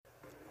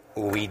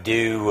We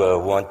do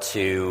want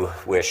to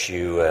wish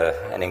you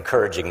an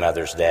encouraging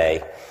Mother's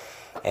Day.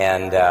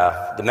 And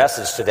the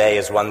message today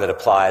is one that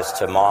applies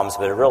to moms,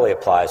 but it really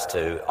applies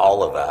to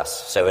all of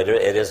us. So it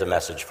is a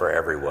message for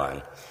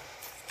everyone.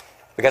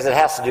 Because it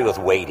has to do with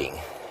waiting.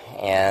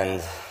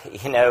 And,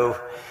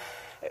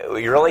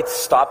 you really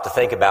stop to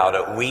think about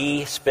it.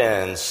 We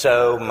spend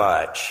so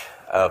much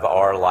of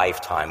our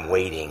lifetime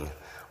waiting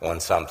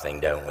on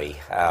something, don't we?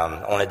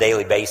 On a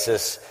daily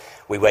basis,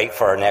 we wait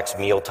for our next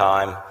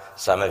mealtime.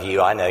 Some of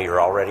you, I know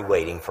you're already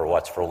waiting for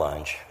what's for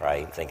lunch,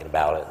 right? Thinking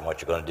about it and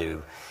what you're going to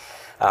do.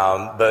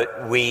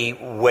 But we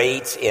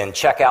wait in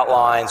checkout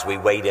lines, we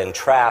wait in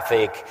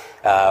traffic.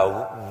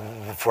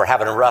 If we're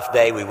having a rough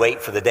day, we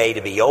wait for the day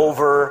to be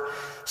over.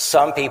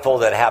 Some people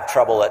that have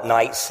trouble at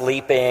night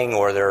sleeping,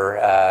 or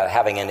they're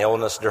having an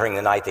illness during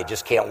the night, they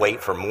just can't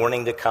wait for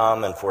morning to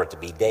come and for it to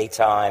be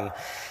daytime.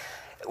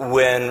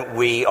 When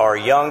we are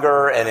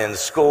younger and in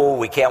school,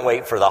 we can't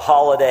wait for the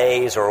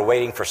holidays, or we're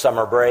waiting for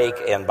summer break.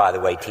 And by the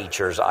way,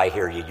 teachers, I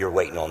hear you, you're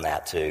waiting on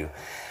that too.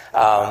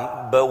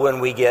 But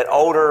when we get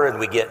older and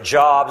we get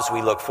jobs,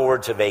 we look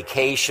forward to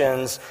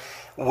vacations.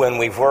 When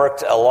we've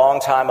worked a long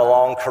time, a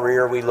long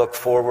career, we look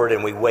forward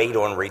and we wait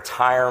on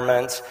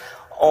retirement.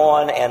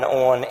 On and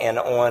on and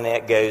on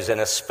it goes.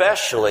 And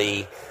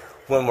especially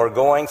when we're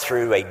going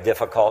through a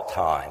difficult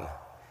time,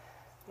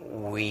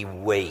 we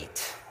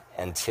wait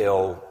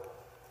until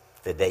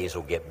the days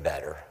will get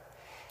better.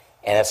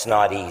 And it's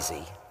not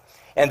easy.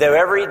 And though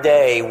every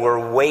day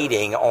we're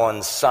waiting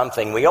on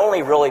something, we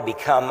only really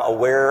become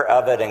aware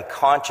of it and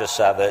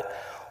conscious of it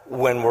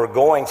when we're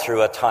going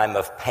through a time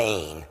of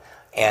pain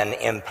and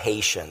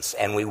impatience.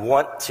 And we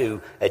want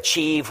to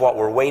achieve what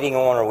we're waiting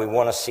on, or we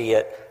want to see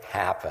it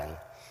happen.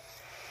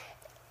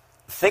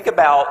 Think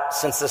about,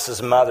 since this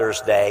is Mother's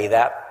Day,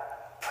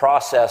 that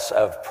process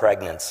of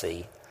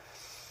pregnancy.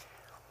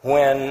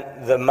 When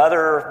the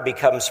mother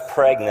becomes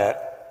pregnant,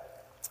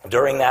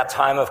 during that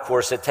time, of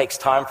course, it takes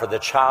time for the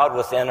child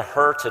within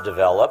her to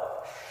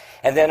develop.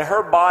 And then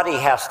her body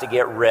has to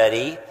get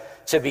ready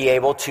to be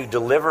able to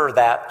deliver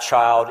that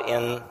child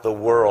in the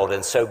world.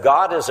 And so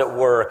God is at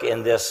work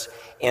in this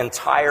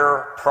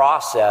entire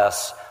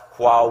process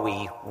while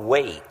we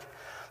wait.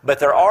 But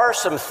there are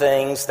some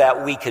things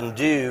that we can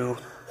do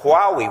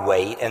while we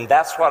wait, and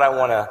that's what I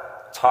want to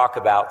talk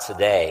about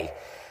today.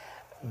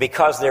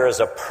 Because there is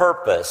a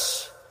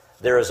purpose.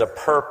 There is a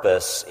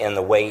purpose in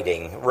the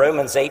waiting.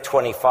 Romans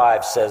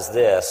 8:25 says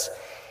this: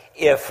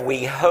 if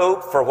we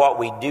hope for what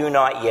we do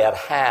not yet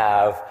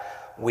have,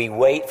 we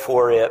wait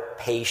for it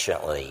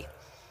patiently.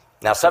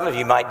 Now, some of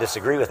you might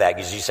disagree with that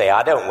because you say,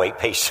 I don't wait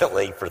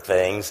patiently for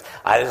things.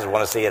 I just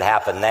want to see it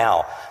happen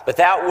now. But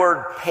that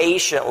word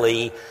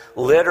patiently,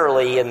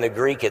 literally in the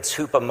Greek, it's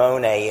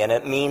hupomone, and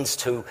it means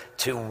to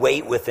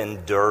wait with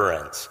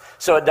endurance.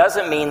 So it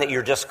doesn't mean that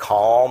you're just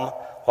calm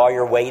while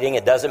you're waiting.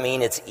 It doesn't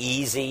mean it's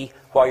easy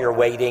while you're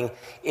waiting.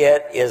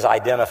 It is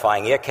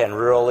identifying. It can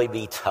really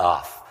be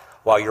tough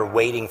while you're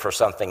waiting for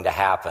something to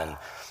happen.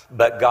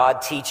 But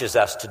God teaches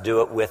us to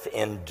do it with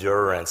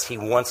endurance. He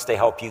wants to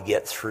help you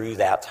get through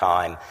that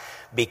time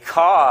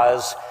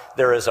because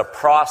there is a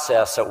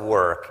process at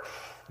work.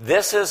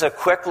 This is a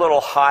quick little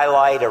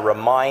highlight, a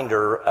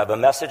reminder of a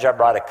message I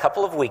brought a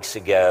couple of weeks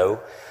ago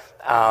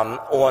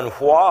on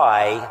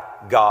why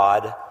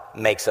God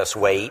makes us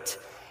wait.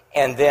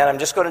 And then I'm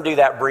just going to do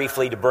that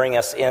briefly to bring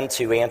us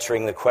into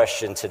answering the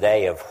question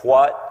today of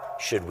what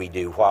should we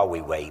do while we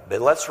wait.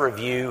 But let's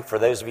review, for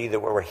those of you that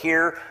were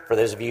here, for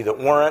those of you that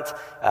weren't,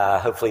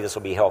 hopefully this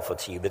will be helpful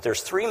to you. But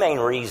there's three main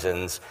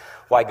reasons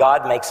why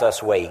God makes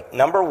us wait.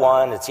 Number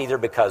one, it's either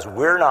because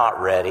we're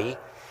not ready.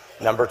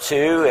 Number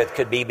two, it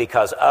could be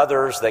because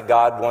others that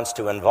God wants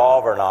to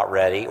involve are not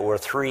ready. Or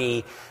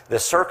three, the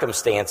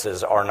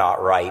circumstances are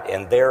not right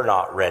and they're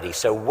not ready.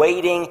 So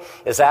waiting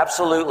is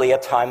absolutely a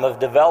time of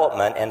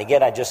development. And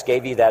again, I just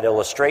gave you that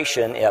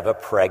illustration of a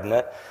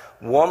pregnant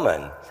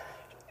woman.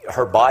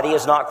 Her body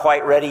is not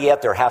quite ready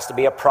yet. There has to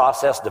be a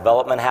process.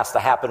 Development has to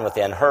happen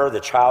within her.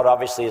 The child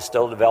obviously is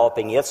still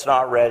developing. It's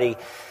not ready.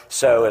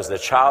 So as the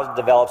child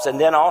develops, and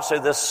then also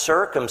the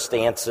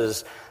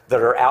circumstances that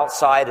are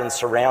outside and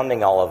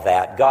surrounding all of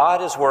that,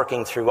 God is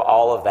working through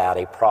all of that,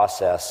 a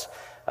process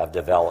of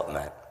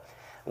development.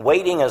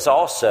 Waiting is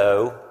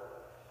also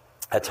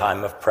a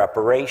time of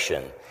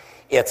preparation.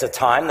 It's a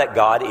time that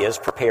God is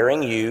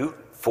preparing you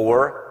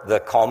for the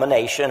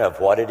culmination of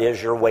what it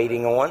is you're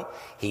waiting on.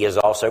 He is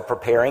also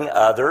preparing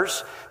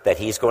others that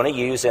He's going to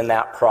use in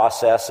that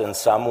process in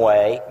some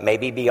way,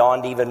 maybe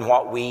beyond even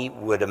what we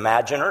would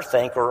imagine or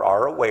think or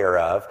are aware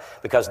of,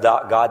 because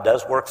God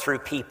does work through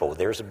people.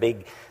 There's a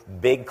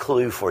big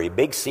clue for you,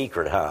 big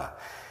secret, huh?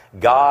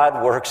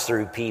 God works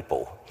through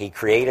people. He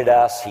created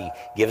us. He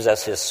gives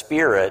us His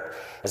Spirit.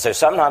 And so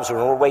sometimes when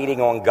we're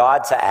waiting on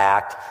God to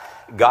act,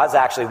 God's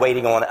actually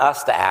waiting on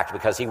us to act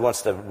because He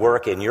wants to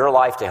work in your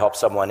life to help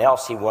someone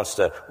else. He wants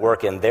to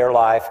work in their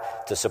life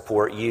to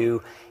support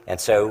you. And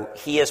so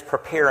He is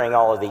preparing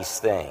all of these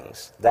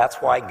things. That's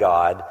why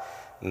God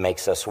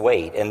makes us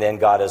wait. And then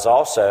God is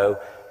also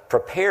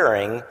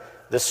preparing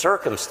the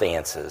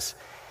circumstances.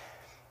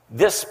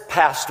 This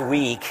past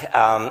week,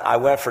 I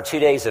went for 2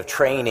 days of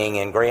training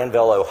in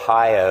Granville,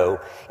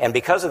 Ohio, and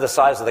because of the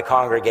size of the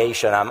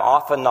congregation, I'm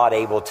often not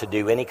able to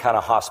do any kind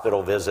of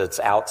hospital visits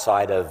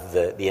outside of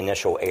the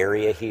initial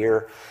area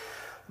here.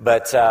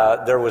 But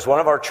there was one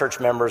of our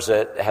church members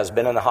that has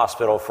been in the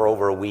hospital for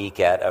over a week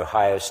at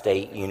Ohio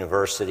State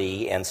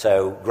University, and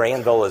so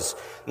Granville is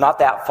not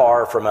that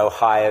far from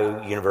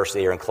Ohio University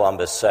here in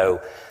Columbus.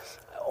 So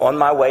on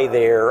my way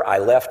there, I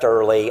left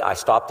early. I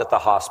stopped at the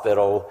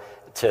hospital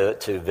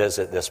to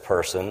visit this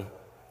person.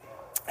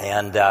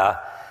 And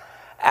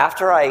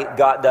after I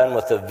got done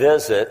with the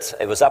visit,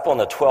 it was up on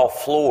the 12th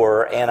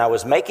floor, and I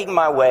was making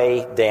my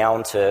way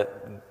down to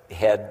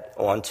head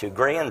on to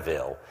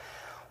Granville.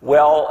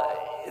 Well,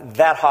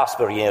 that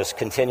hospital, is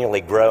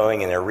continually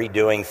growing, and they're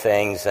redoing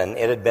things, and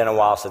it had been a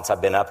while since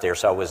I've been up there,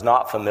 so I was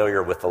not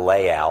familiar with the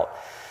layout.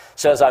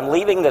 So as I'm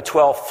leaving the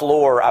 12th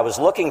floor, I was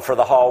looking for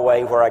the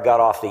hallway where I got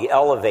off the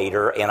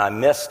elevator, and I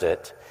missed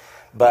it.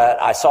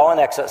 But I saw an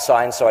exit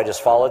sign, so I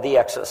just followed the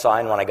exit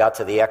sign. When I got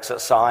to the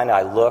exit sign,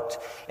 I looked,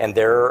 and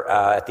there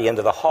at the end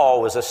of the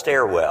hall was a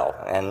stairwell.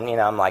 And,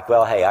 I'm like,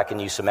 well, hey, I can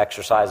use some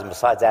exercise, and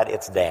besides that,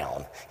 it's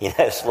down.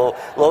 It's a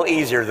little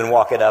easier than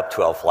walking up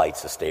 12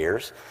 flights of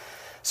stairs.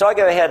 So I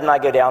go ahead and I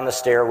go down the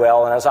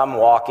stairwell, and as I'm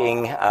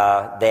walking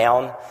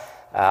down,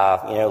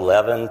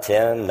 11,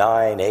 10,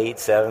 9, 8,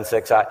 7,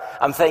 6,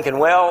 I'm thinking,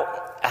 well,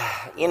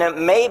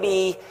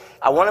 maybe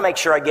I want to make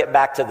sure I get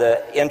back to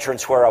the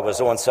entrance where I was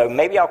on, so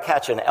maybe I'll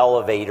catch an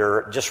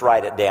elevator, just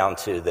ride it down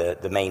to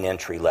the main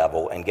entry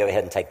level and go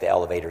ahead and take the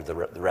elevator the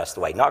rest of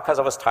the way. Not because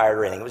I was tired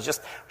or anything. It was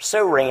just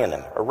so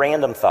random, a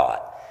random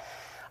thought.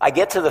 I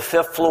get to the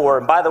 5th floor,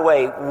 and by the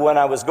way, when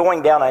I was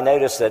going down, I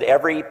noticed that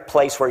every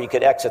place where you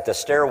could exit the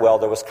stairwell,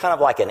 there was kind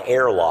of like an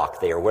airlock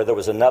there where there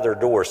was another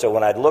door. So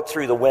when I'd look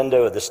through the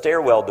window of the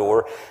stairwell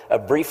door, a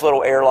brief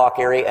little airlock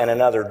area and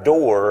another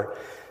door.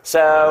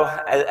 So,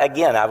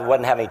 again, I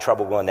wasn't having any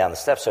trouble going down the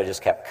steps, so I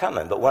just kept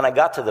coming. But when I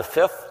got to the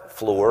 5th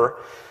floor,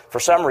 for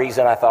some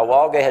reason, I thought, well,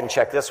 I'll go ahead and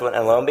check this one.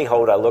 And lo and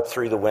behold, I looked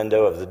through the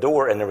window of the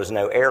door, and there was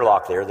no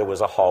airlock there. There was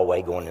a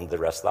hallway going into the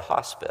rest of the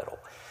hospital.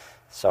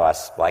 So I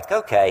was like,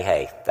 okay,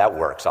 hey, that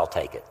works. I'll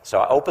take it. So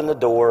I open the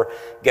door,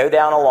 go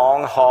down a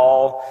long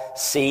hall,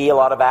 see a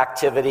lot of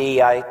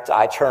activity.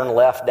 I turn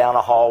left down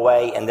a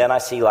hallway, and then I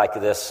see like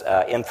this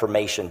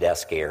information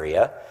desk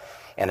area.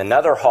 And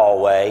another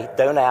hallway.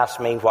 Don't ask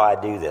me why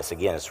I do this.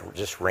 Again, it's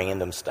just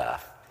random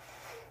stuff.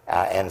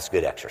 And it's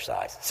good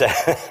exercise.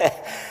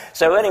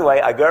 So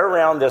anyway, I go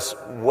around this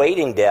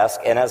waiting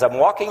desk, and as I'm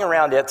walking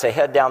around it to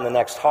head down the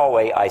next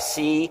hallway, I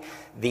see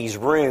these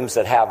rooms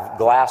that have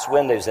glass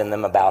windows in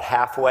them about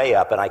halfway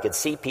up, and I could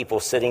see people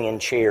sitting in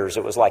chairs.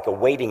 It was like a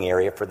waiting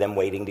area for them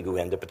waiting to go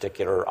into a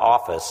particular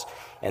office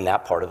in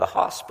that part of the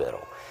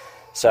hospital.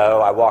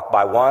 So I walk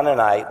by one, and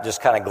I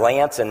just kind of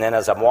glance, and then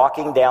as I'm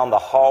walking down the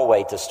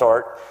hallway to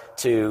start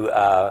to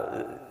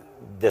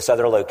this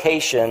other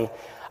location,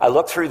 I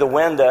look through the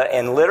window,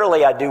 and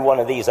literally I do one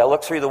of these. I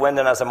look through the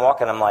window, and as I'm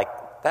walking, I'm like,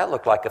 that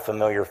looked like a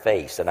familiar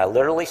face. And I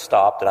literally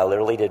stopped, and I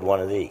literally did one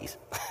of these.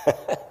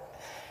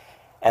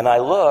 And I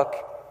look,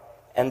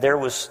 and there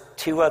was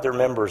 2 other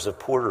members of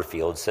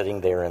Porterfield sitting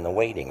there in the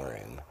waiting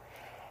room.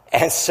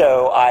 And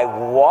so I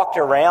walked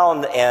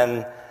around,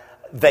 and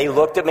they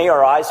looked at me,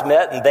 our eyes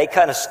met, and they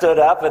kind of stood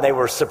up, and they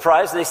were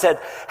surprised. They said,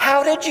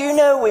 how did you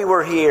know we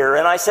were here?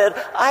 And I said,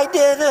 I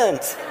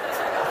didn't.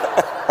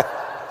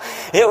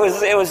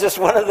 It was just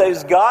one of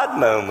those God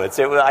moments.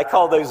 I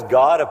call those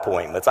God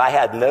appointments. I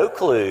had no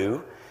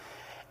clue,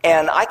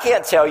 and I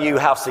can't tell you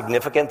how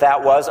significant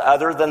that was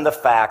other than the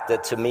fact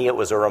that to me it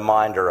was a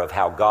reminder of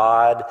how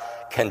God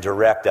can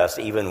direct us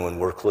even when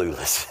we're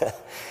clueless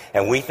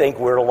and we think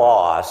we're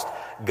lost.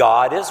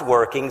 God is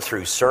working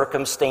through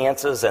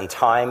circumstances and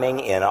timing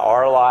in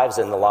our lives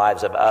and the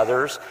lives of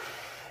others.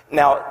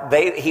 Now,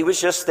 he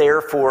was just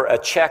there for a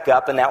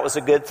checkup, and that was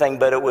a good thing,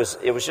 but it was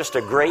just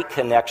a great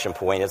connection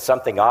point. It's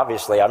something,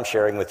 obviously, I'm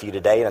sharing with you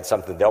today, and it's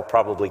something they'll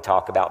probably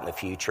talk about in the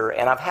future.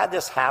 And I've had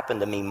this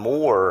happen to me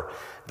more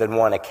than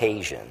one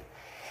occasion.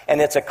 And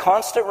it's a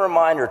constant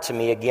reminder to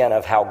me, again,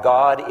 of how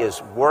God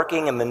is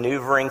working and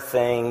maneuvering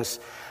things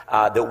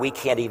that we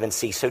can't even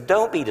see. So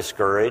don't be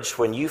discouraged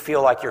when you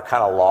feel like you're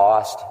kind of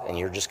lost and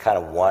you're just kind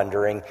of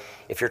wondering.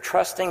 If you're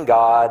trusting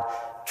God,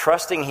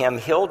 trusting Him,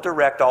 He'll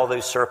direct all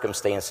those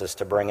circumstances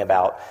to bring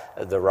about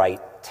the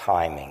right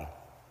timing.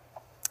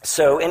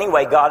 So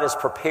anyway, God is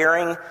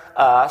preparing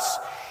us,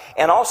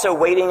 and also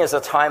waiting is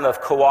a time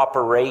of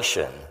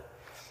cooperation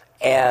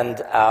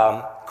and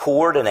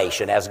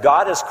coordination. As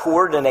God is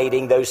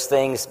coordinating those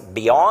things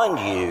beyond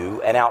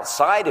you and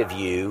outside of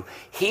you,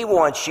 He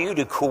wants you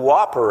to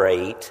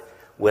cooperate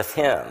with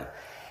Him.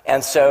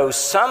 And so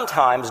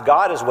sometimes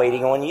God is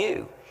waiting on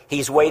you.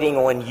 He's waiting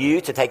on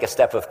you to take a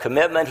step of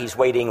commitment. He's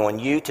waiting on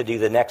you to do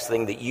the next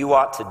thing that you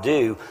ought to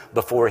do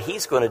before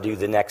He's going to do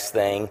the next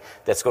thing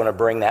that's going to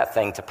bring that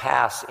thing to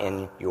pass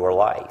in your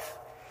life.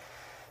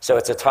 So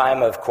it's a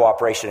time of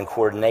cooperation and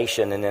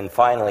coordination, and then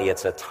finally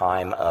it's a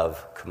time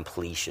of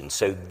completion.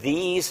 So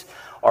these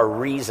are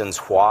reasons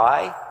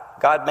why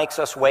God makes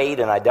us wait,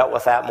 and I dealt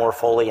with that more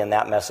fully in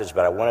that message,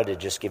 but I wanted to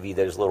just give you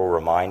those little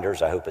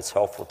reminders. I hope it's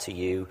helpful to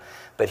you.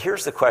 But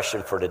here's the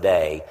question for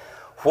today.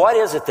 What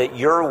is it that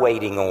you're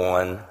waiting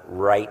on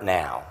right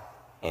now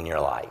in your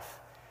life?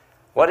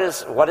 What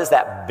is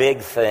that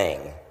big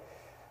thing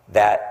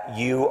that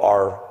you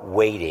are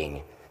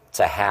waiting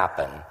to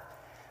happen?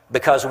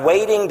 Because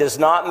waiting does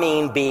not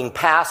mean being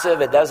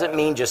passive. It doesn't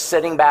mean just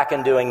sitting back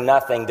and doing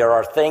nothing. There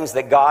are things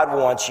that God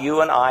wants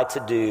you and I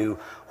to do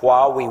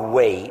while we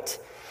wait.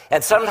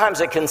 And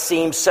sometimes it can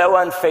seem so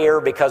unfair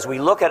because we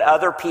look at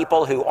other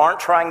people who aren't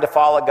trying to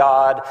follow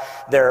God.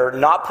 They're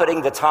not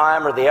putting the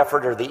time or the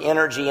effort or the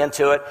energy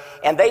into it,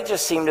 and they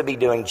just seem to be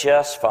doing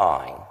just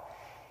fine.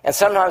 And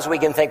sometimes we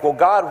can think, well,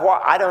 God,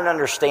 I don't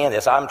understand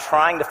this. I'm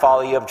trying to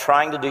follow you. I'm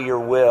trying to do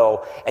your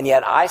will. And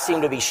yet I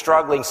seem to be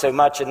struggling so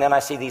much. And then I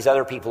see these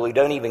other people who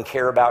don't even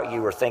care about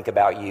you or think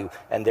about you,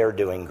 and they're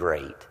doing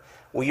great.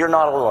 Well, you're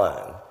not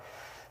alone.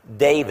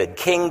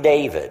 King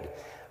David,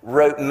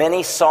 wrote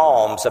many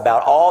psalms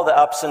about all the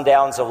ups and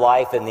downs of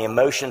life and the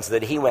emotions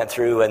that he went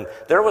through. And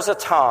there was a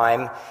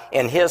time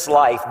in his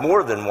life,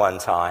 more than one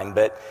time,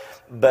 but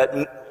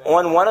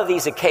on one of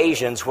these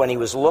occasions when he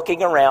was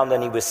looking around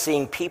and he was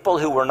seeing people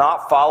who were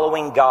not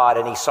following God,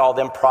 and he saw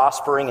them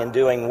prospering and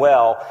doing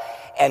well,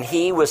 and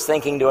he was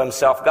thinking to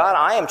himself, God,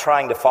 I am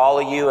trying to follow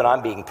you and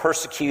I'm being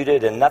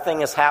persecuted and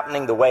nothing is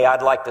happening the way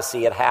I'd like to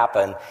see it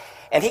happen.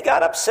 And he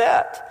got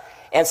upset.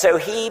 And so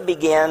he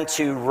began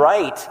to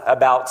write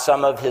about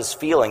some of his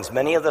feelings.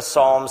 Many of the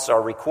Psalms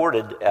are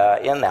recorded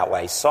in that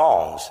way,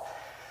 songs.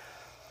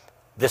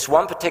 This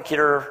one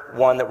particular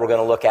one that we're going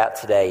to look at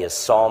today is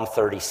Psalm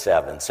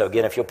 37. So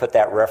again, if you'll put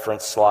that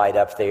reference slide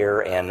up there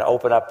and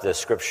open up the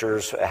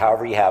scriptures,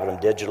 however you have them,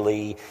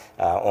 digitally,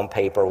 on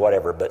paper,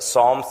 whatever. But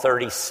Psalm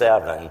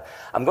 37,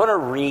 I'm going to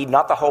read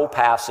not the whole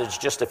passage,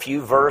 just a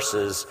few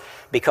verses,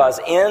 because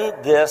in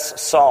this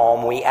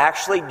psalm we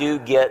actually do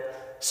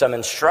get some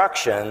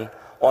instruction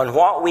on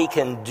what we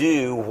can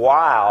do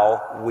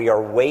while we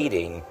are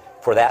waiting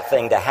for that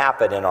thing to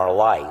happen in our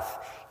life,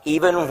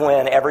 even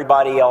when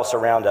everybody else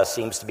around us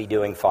seems to be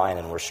doing fine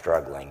and we're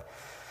struggling.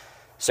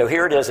 So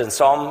here it is in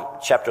Psalm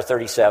chapter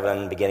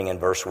 37, beginning in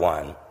verse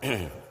 1.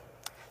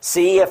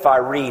 See if I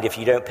read, if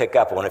you don't pick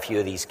up on a few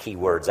of these key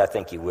words. I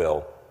think you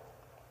will.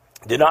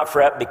 Do not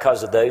fret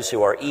because of those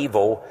who are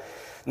evil,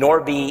 nor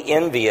be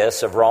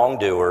envious of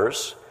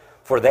wrongdoers,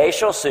 for they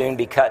shall soon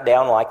be cut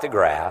down like the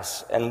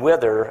grass and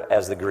wither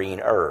as the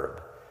green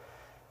herb.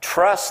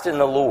 Trust in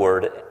the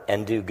Lord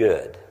and do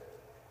good.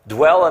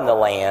 Dwell in the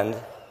land,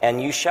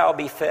 and you shall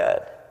be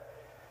fed.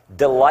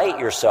 Delight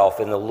yourself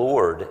in the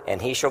Lord,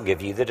 and he shall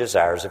give you the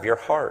desires of your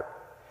heart.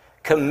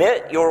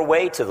 Commit your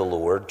way to the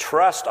Lord.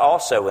 Trust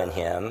also in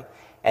him,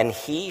 and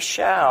he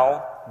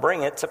shall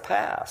bring it to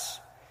pass.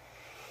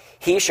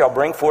 He shall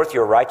bring forth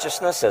your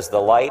righteousness as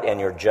the light and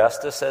your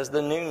justice as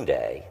the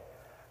noonday.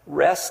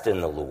 Rest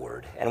in the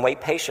Lord and wait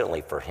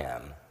patiently for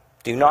him.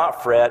 Do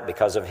not fret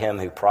because of him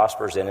who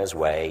prospers in his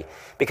way,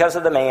 because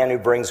of the man who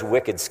brings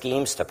wicked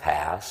schemes to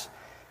pass.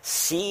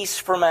 Cease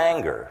from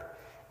anger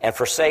and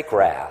forsake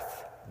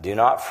wrath. Do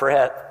not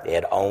fret,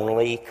 it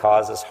only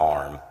causes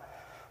harm.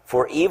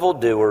 For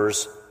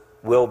evildoers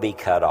will be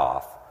cut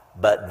off,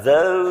 but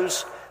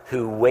those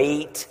who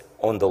wait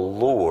on the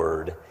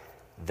Lord,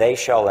 they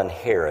shall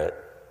inherit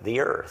the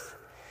earth.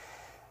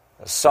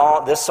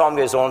 This psalm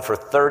goes on for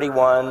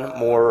 31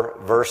 more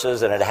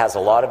verses, and it has a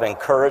lot of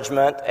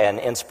encouragement and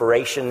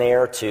inspiration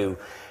there to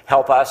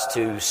help us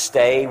to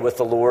stay with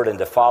the Lord and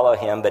to follow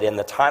him. But in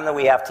the time that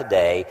we have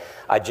today,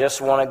 I just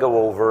want to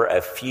go over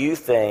a few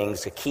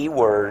things, key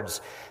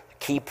words,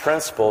 key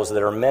principles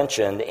that are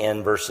mentioned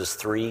in verses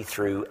 3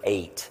 through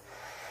 8.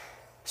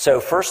 So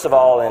first of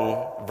all,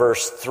 in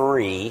verse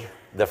 3,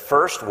 the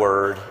first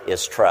word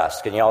is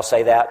trust. Can you all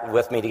say that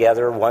with me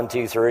together? 1,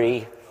 2,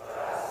 3.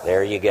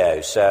 There you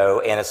go. So,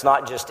 and it's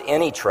not just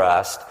any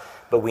trust,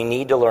 but we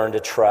need to learn to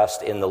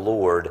trust in the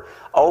Lord.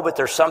 Oh, but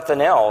there's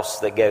something else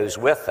that goes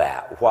with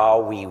that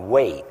while we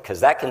wait, because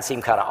that can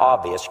seem kind of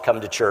obvious. You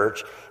come to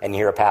church and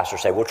you hear a pastor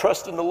say, well,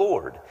 trust in the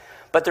Lord.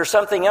 But there's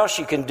something else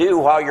you can do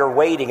while you're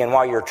waiting and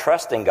while you're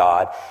trusting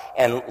God,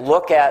 and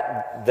look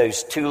at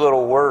those two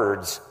little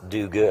words,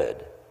 do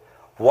good.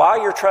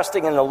 While you're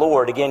trusting in the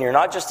Lord, again, you're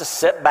not just to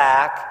sit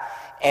back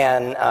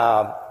and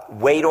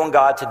wait on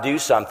God to do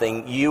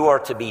something. You are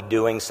to be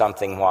doing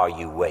something while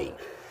you wait.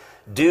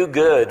 Do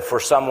good for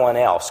someone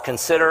else.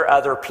 Consider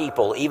other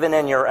people, even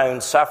in your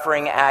own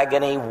suffering,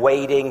 agony,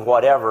 waiting,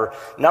 whatever.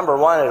 Number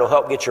one, it'll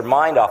help get your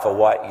mind off of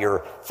what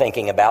you're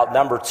thinking about.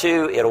 Number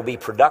two, it'll be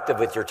productive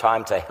with your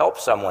time to help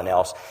someone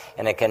else,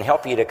 and it can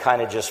help you to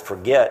kind of just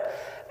forget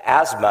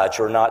as much,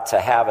 or not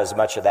to have as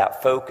much of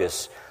that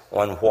focus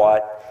on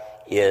what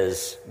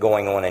is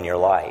going on in your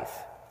life.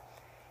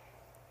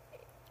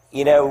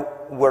 You know,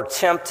 we're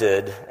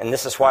tempted, and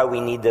this is why we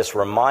need this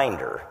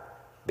reminder,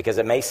 because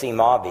it may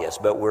seem obvious,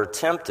 but we're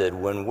tempted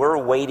when we're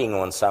waiting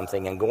on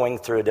something and going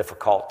through a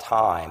difficult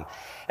time,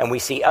 and we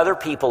see other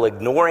people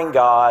ignoring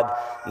God,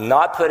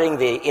 not putting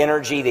the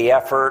energy, the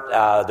effort,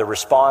 the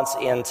response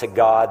into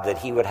God that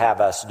he would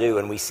have us do,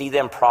 and we see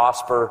them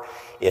prosper.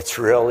 It's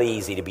really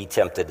easy to be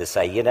tempted to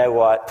say, you know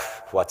what,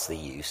 what's the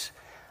use?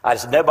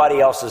 Nobody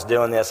else is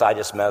doing this, I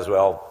just may as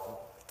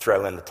well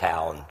throw in the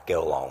towel and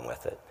go along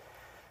with it.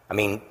 I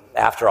mean,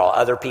 after all,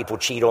 other people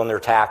cheat on their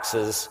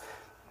taxes,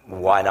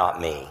 why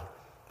not me?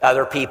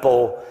 Other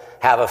people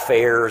have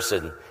affairs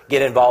and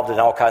get involved in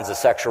all kinds of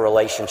sexual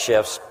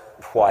relationships,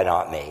 why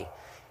not me?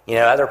 You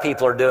know, other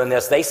people are doing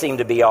this, they seem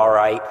to be all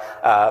right.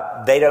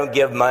 They don't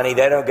give money,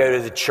 they don't go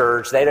to the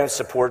church, they don't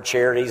support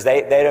charities,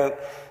 they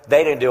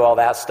don't do all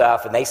that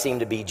stuff, and they seem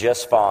to be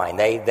just fine.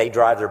 They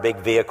drive their big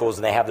vehicles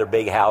and they have their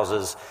big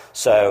houses,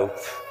 so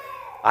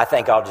I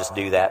think I'll just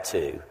do that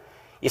too.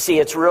 You see,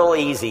 it's real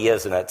easy,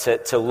 isn't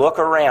it, to look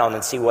around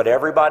and see what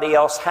everybody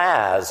else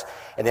has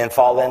and then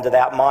fall into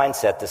that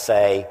mindset to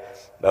say,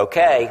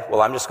 okay,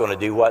 well, I'm just going to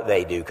do what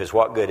they do, because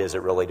what good is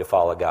it really to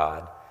follow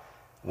God?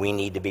 We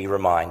need to be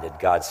reminded.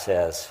 God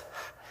says,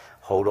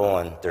 hold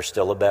on, there's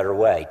still a better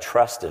way.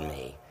 Trust in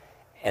me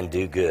and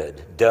do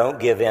good. Don't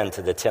give in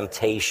to the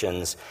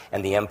temptations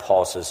and the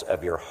impulses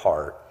of your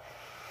heart.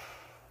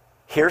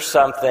 Here's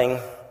something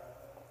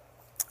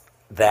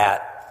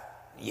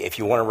that, if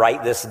you want to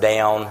write this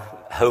down,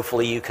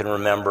 hopefully you can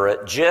remember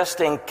it,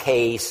 just in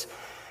case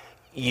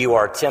you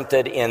are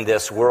tempted in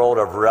this world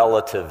of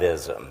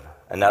relativism.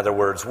 In other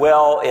words,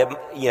 well,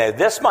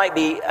 this might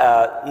be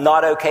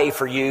not okay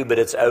for you, but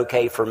it's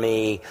okay for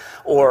me.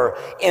 Or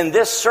in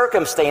this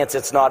circumstance,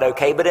 it's not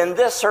okay, but in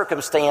this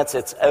circumstance,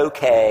 it's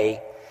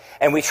okay.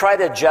 And we try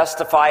to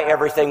justify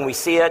everything. We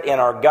see it in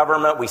our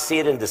government. We see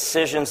it in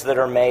decisions that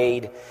are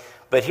made.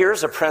 But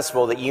here's a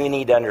principle that you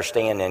need to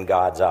understand in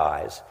God's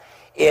eyes.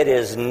 It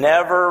is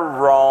never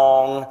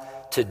wrong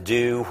to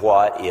do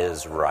what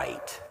is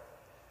right.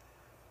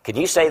 Can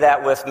you say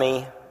that with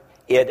me?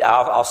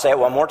 I'll say it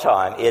one more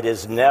time. It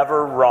is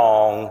never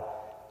wrong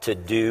to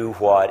do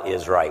what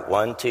is right.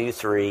 1, 2,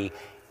 3.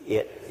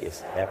 It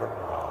is never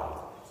wrong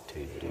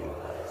to do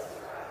what is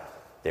right.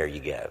 There you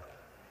go.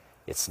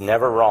 It's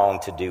never wrong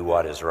to do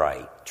what is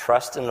right.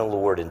 Trust in the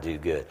Lord and do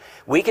good.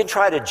 We can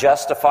try to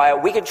justify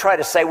it. We can try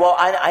to say, well,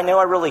 I know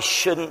I really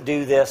shouldn't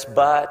do this,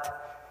 but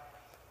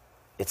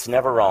it's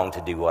never wrong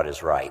to do what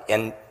is right.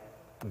 And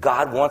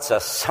God wants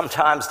us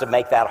sometimes to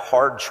make that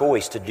hard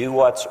choice to do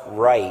what's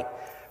right,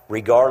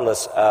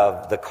 regardless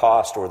of the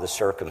cost or the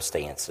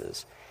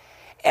circumstances.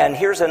 And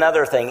here's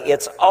another thing.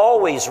 It's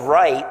always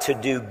right to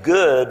do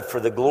good for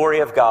the glory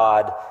of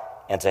God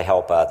and to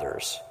help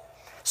others.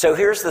 So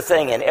here's the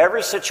thing. In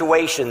every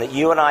situation that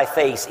you and I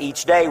face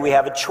each day, we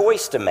have a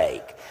choice to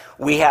make.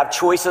 We have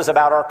choices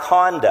about our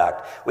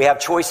conduct. We have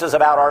choices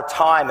about our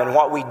time and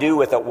what we do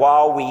with it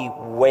while we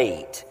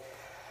wait.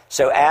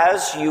 So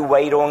as you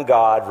wait on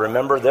God,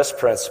 remember this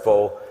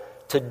principle,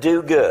 to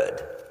do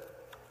good.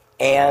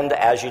 And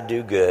as you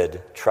do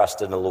good,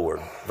 trust in the Lord.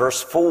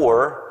 Verse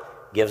 4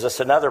 gives us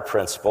another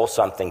principle,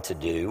 something to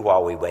do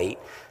while we wait.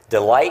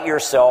 Delight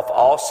yourself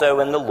also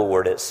in the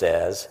Lord, it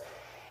says,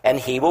 and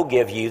he will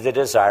give you the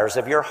desires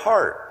of your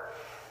heart.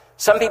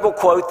 Some people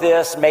quote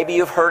this. Maybe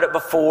you've heard it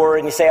before,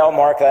 and you say, oh,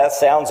 Mark, that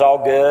sounds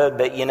all good,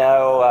 but,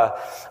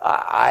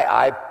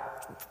 I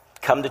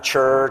come to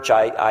church,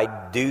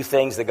 I do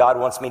things that God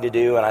wants me to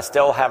do, and I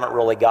still haven't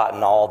really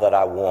gotten all that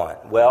I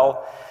want.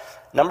 Well,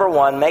 number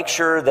one, make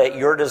sure that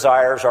your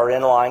desires are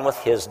in line with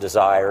his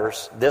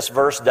desires. This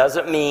verse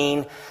doesn't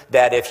mean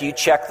that if you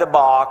check the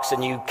box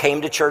and you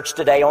came to church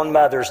today on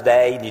Mother's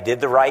Day and you did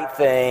the right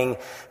thing,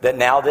 that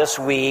now this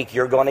week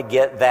you're going to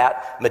get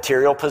that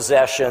material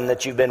possession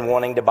that you've been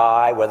wanting to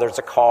buy, whether it's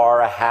a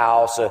car, a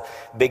house, a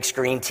big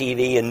screen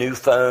TV, a new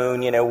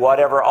phone,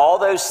 whatever, all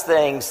those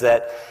things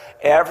that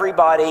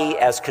everybody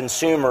as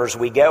consumers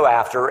we go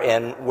after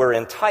and we're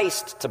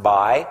enticed to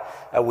buy.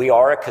 We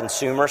are a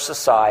consumer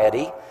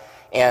society.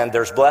 And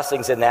there's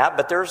blessings in that,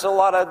 but there's a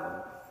lot of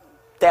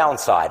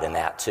downside in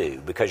that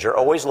too, because you're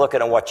always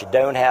looking at what you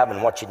don't have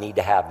and what you need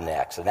to have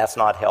next, and that's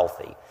not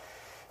healthy.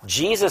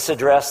 Jesus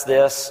addressed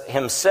this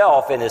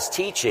himself in his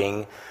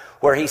teaching,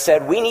 where he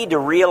said we need to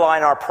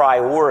realign our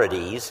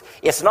priorities.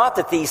 It's not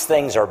that these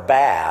things are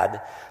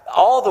bad.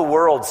 All the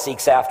world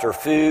seeks after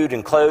food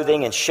and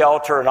clothing and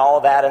shelter and all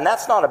of that, and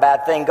that's not a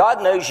bad thing.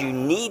 God knows you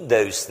need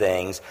those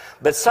things,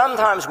 but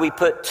sometimes we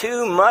put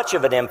too much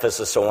of an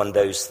emphasis on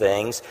those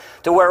things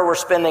to where we're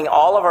spending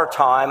all of our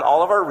time,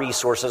 all of our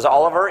resources,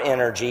 all of our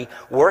energy,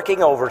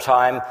 working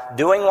overtime,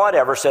 doing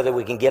whatever so that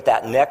we can get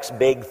that next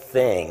big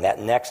thing, that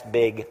next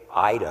big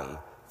item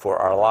for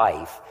our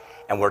life.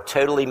 And we're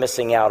totally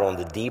missing out on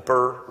the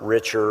deeper,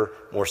 richer,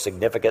 more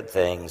significant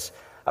things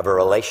of a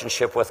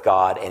relationship with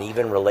God and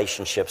even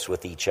relationships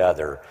with each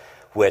other,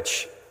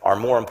 which are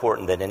more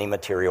important than any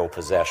material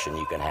possession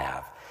you can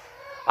have.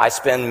 I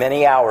spend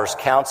many hours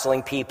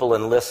counseling people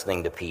and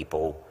listening to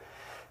people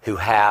who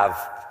have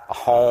a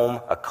home,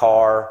 a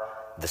car,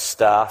 the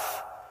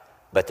stuff,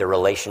 but their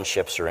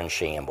relationships are in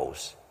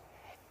shambles.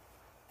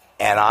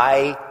 And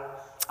I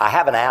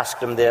haven't asked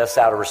them this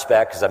out of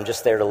respect because I'm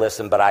just there to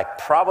listen, but I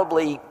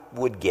probably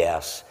would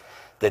guess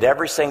that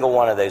every single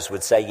one of those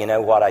would say, you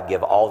know what, I'd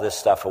give all this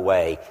stuff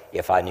away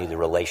if I knew the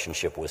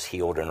relationship was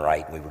healed and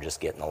right and we were just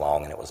getting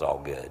along and it was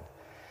all good.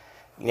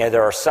 You know,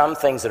 there are some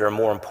things that are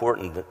more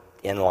important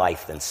in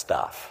life than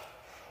stuff.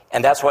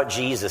 And that's what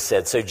Jesus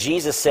said. So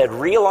Jesus said,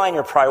 realign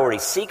your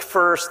priorities. Seek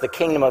first the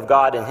kingdom of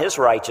God and his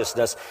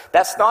righteousness.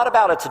 That's not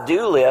about a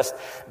to-do list.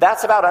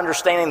 That's about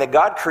understanding that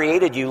God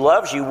created you,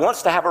 loves you,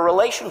 wants to have a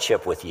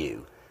relationship with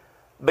you.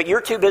 But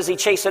you're too busy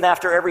chasing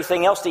after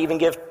everything else to even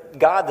give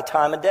God the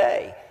time of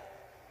day.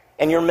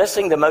 And you're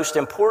missing the most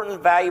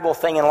important, valuable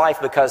thing in life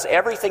because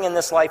everything in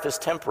this life is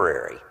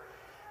temporary.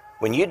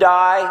 When you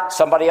die,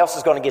 somebody else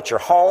is going to get your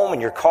home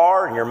and your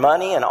car and your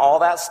money and all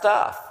that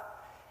stuff.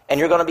 And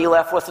you're going to be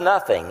left with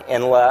nothing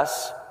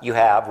unless you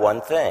have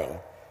one thing,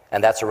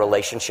 and that's a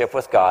relationship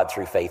with God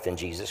through faith in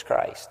Jesus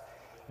Christ.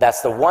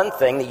 That's the one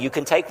thing that you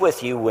can take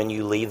with you when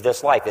you leave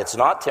this life. It's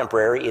not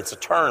temporary, it's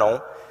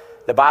eternal.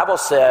 The Bible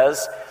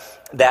says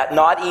that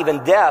not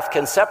even death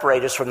can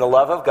separate us from the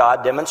love of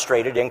God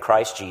demonstrated in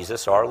Christ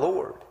Jesus our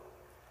Lord.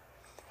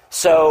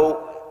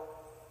 So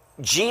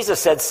Jesus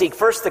said, seek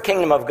first the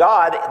kingdom of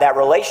God, that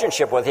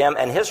relationship with him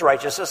and his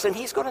righteousness, and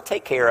he's going to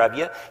take care of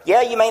you.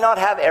 Yeah, you may not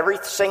have every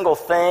single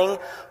thing,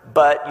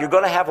 but you're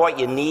going to have what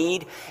you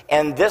need.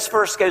 And this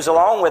verse goes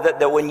along with it,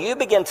 that when you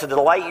begin to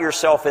delight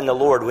yourself in the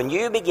Lord, when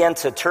you begin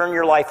to turn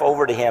your life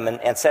over to him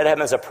and set him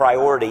as a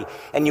priority,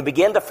 and you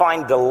begin to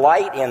find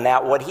delight in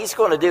that, what he's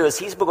going to do is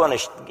he's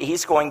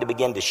going to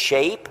begin to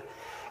shape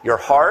your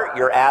heart,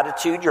 your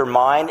attitude, your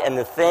mind, and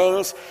the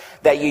things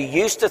that you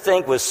used to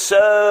think was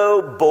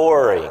so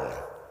boring,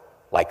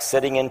 like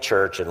sitting in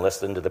church and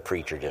listening to the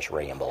preacher just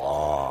ramble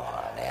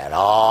on and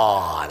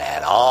on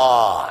and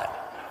on.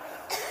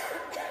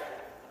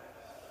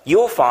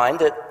 You'll find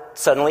that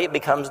suddenly it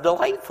becomes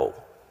delightful,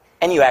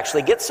 and you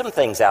actually get some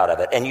things out of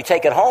it, and you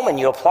take it home and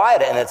you apply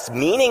it, and it's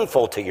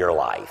meaningful to your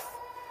life.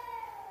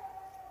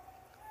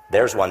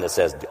 There's one that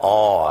says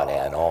on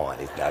and on.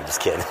 No, I'm just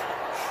kidding.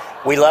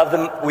 We love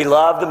them. We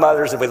love the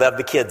mothers and we love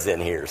the kids in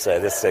here. So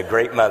this is a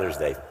great Mother's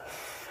Day.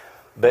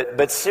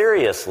 But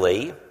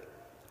seriously,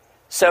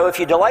 so if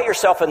you delight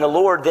yourself in the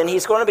Lord, then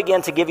he's going to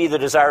begin to give you the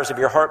desires of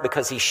your heart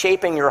because he's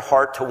shaping your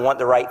heart to want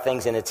the right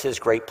things, and it's his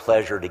great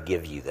pleasure to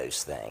give you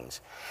those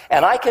things.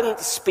 And I can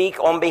speak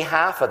on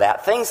behalf of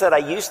that. Things that I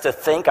used to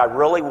think I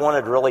really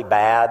wanted really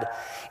bad.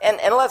 And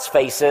let's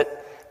face it,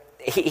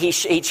 he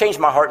changed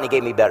my heart and he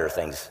gave me better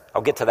things.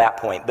 I'll get to that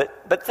point.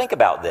 But think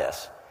about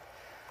this.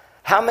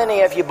 How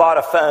many of you bought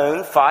a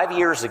phone 5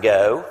 years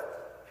ago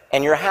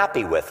and you're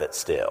happy with it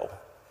still?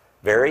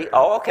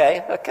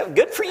 Okay,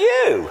 good for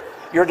you.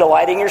 You're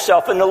delighting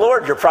yourself in the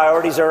Lord. Your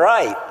priorities are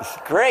right.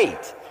 Great.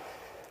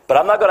 But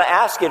I'm not going to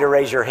ask you to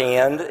raise your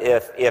hand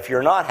if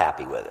you're not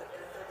happy with it.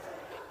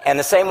 And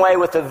the same way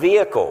with the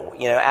vehicle.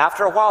 You know,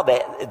 after a while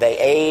they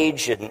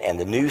age and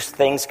the new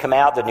things come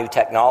out, the new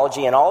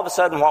technology, and all of a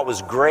sudden what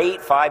was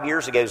great 5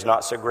 years ago is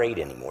not so great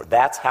anymore.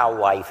 That's how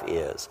life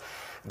is.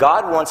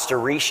 God wants to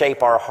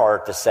reshape our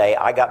heart to say,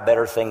 I got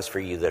better things for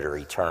you that are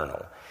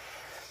eternal.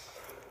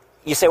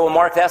 You say, well,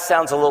 Mark, that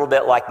sounds a little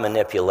bit like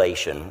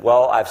manipulation.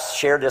 Well, I've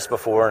shared this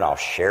before and I'll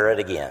share it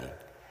again.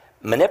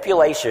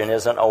 Manipulation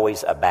isn't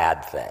always a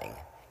bad thing.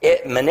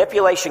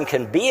 Manipulation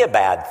can be a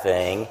bad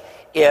thing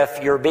if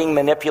you're being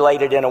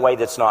manipulated in a way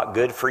that's not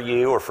good for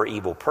you or for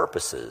evil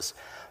purposes.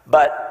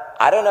 But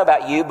I don't know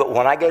about you, but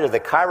when I go to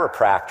the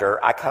chiropractor,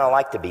 I kind of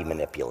like to be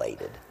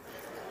manipulated.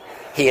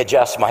 He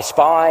adjusts my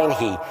spine,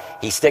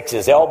 he sticks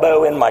his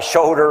elbow in my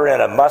shoulder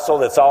in a muscle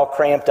that's all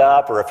cramped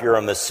up, or if you're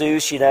a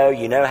masseuse, you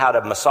know how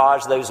to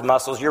massage those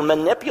muscles. You're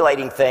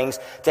manipulating things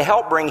to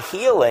help bring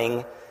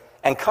healing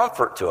and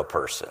comfort to a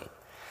person.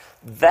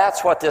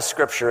 That's what this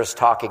scripture is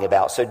talking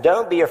about. So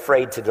don't be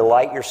afraid to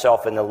delight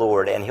yourself in the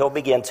Lord, and he'll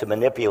begin to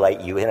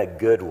manipulate you in a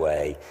good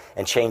way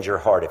and change your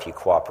heart if you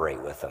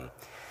cooperate with him.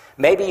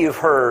 Maybe you've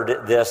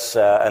heard this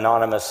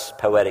anonymous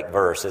poetic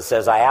verse. It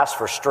says, I asked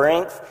for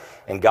strength,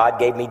 and God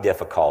gave me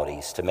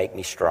difficulties to make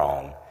me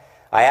strong.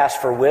 I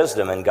asked for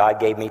wisdom, and God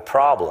gave me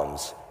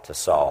problems to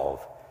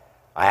solve.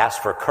 I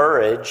asked for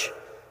courage,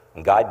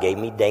 and God gave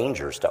me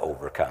dangers to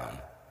overcome.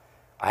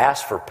 I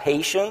asked for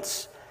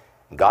patience,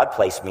 and God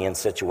placed me in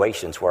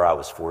situations where I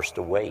was forced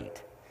to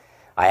wait.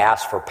 I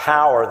asked for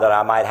power that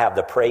I might have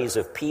the praise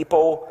of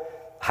people.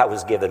 I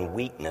was given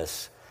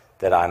weakness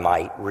that I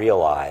might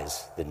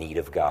realize the need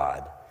of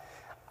God.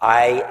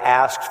 I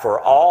asked for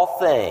all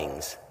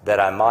things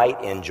that I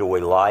might enjoy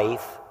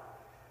life,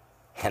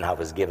 and I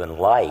was given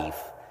life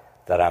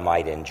that I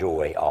might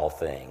enjoy all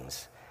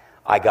things.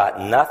 I got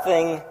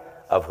nothing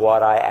of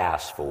what I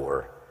asked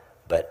for,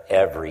 but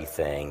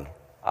everything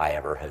I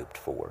ever hoped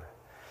for.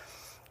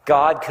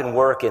 God can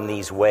work in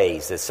these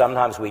ways that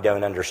sometimes we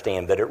don't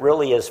understand, but it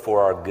really is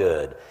for our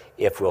good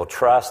if we'll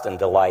trust and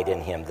delight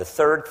in him. The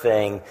third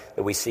thing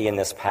that we see in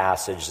this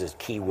passage, the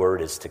key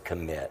word is to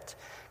commit.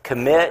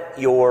 Commit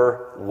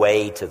your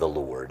way to the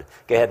Lord.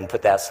 Go ahead and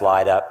put that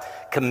slide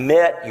up.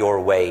 Commit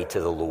your way to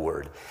the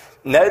Lord.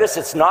 Notice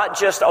it's not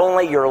just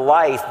only your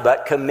life,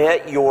 but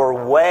commit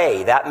your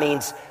way. That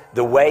means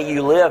the way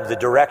you live, the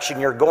direction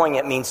you're going.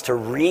 It means to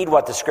read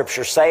what the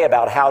Scriptures say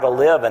about how to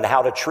live and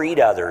how to treat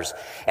others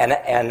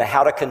and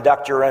how to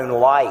conduct your own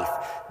life,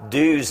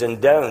 do's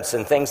and don'ts,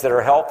 and things that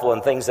are helpful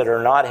and things that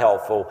are not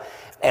helpful.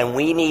 And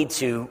we need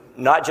to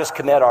not just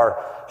commit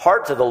our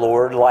heart to the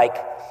Lord like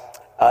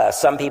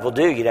some people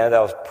do. You know,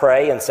 they'll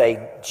pray and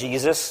say,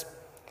 Jesus,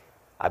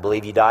 I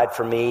believe you died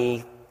for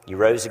me. You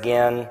rose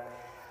again.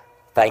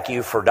 Thank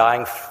you for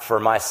dying for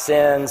my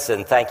sins,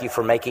 and thank you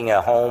for making a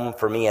home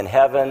for me in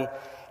heaven.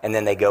 And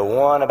then they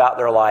go on about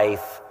their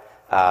life,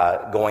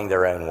 going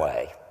their own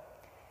way.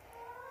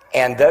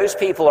 And those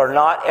people are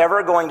not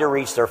ever going to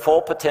reach their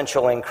full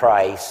potential in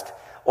Christ,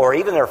 or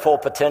even their full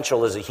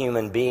potential as a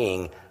human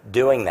being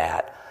doing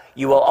that.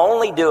 You will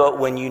only do it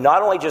when you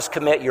not only just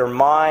commit your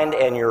mind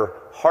and your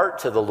heart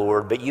to the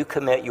Lord, but you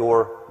commit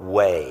your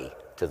way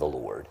to the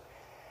Lord.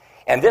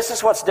 And this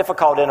is what's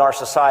difficult in our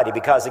society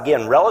because,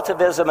 again,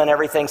 relativism and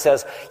everything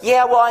says,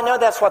 yeah, well, I know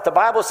that's what the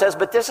Bible says,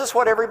 but this is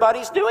what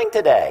everybody's doing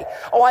today.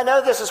 Oh, I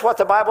know this is what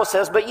the Bible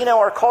says, but, you know,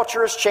 our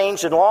culture has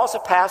changed and laws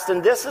have passed,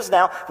 and this is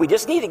now, we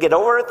just need to get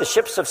over it. The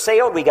ships have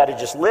sailed. We got to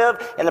just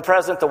live in the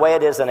present the way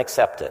it is and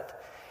accept it.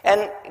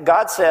 And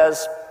God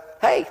says,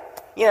 hey,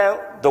 you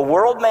know, the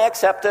world may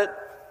accept it.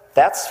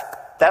 That's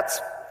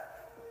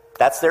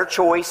their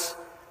choice,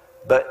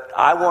 but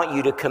I want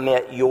you to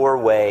commit your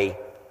way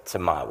to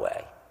my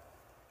way.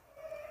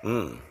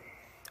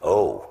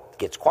 Oh, it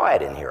gets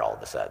quiet in here all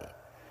of a sudden.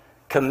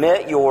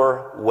 Commit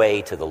your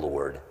way to the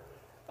Lord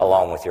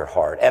along with your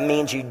heart. That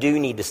means you do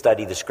need to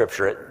study the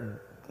Scripture.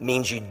 It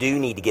means you do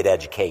need to get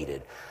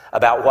educated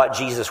about what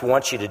Jesus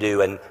wants you to do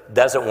and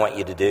doesn't want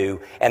you to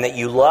do, and that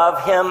you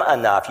love Him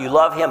enough, you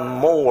love Him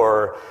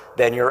more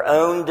than your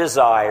own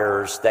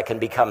desires that can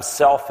become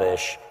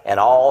selfish and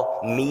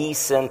all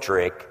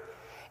me-centric,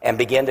 and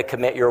begin to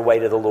commit your way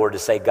to the Lord to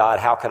say, God,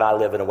 how can I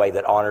live in a way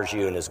that honors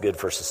you and is good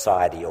for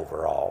society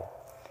overall?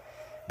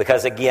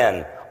 Because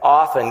again,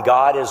 often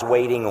God is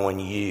waiting on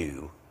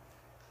you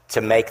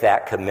to make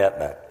that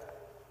commitment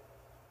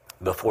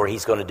before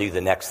He's going to do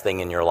the next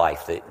thing in your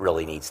life that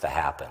really needs to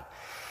happen.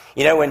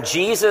 You know, when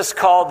Jesus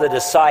called the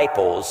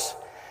disciples,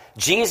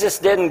 Jesus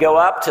didn't go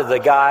up to the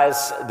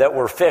guys that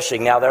were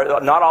fishing. Now,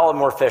 not all of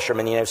them were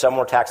fishermen. You know, some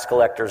were tax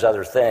collectors,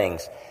 other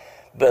things.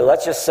 But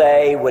let's just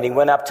say when He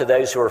went up to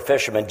those who were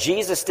fishermen,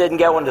 Jesus didn't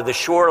go into the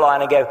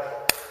shoreline and go,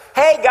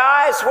 hey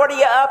guys, what are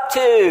you up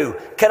to?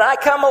 Can I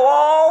come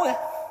along?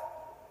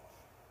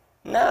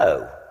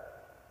 No.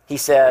 He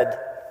said,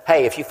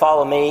 hey, if you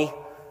follow me,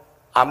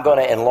 I'm going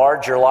to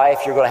enlarge your life.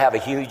 You're going to have a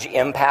huge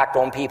impact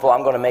on people.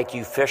 I'm going to make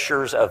you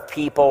fishers of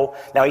people.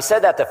 Now, He said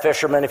that to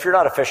fishermen. If you're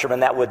not a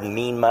fisherman, that wouldn't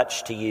mean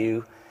much to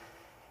you.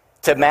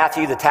 To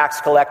Matthew, the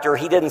tax collector,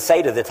 He didn't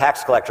say to the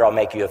tax collector, I'll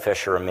make you a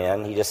fisher of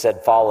men. He just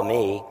said, follow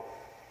me.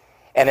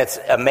 And it's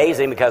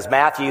amazing because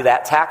Matthew,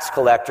 that tax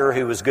collector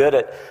who was good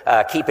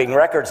at keeping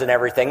records and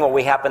everything, well,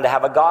 we happen to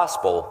have a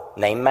gospel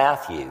named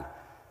Matthew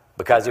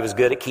because he was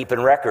good at keeping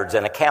records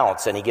and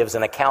accounts, and he gives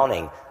an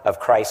accounting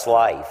of Christ's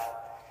life.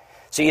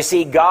 So you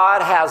see,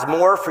 God has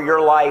more for your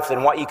life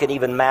than what you can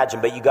even imagine,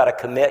 but you got to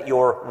commit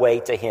your way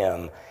to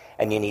Him,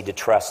 and you need to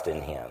trust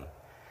in Him.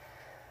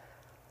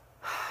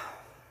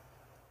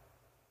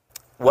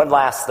 One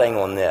last thing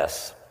on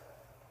this.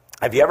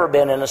 Have you ever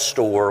been in a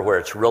store where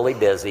it's really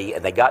busy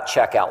and they got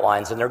checkout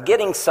lines, and they're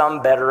getting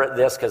some better at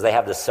this because they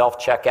have the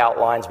self-checkout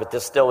lines, but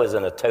this still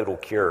isn't a total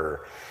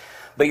cure.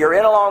 But you're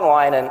in a long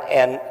line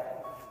and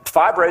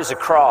 5 rows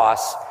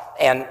across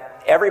and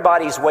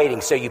everybody's waiting.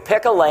 So you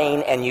pick a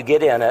lane and you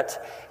get in it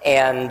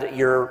and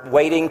you're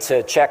waiting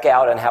to check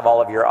out and have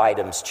all of your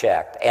items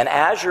checked. And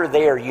as you're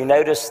there, you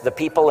notice the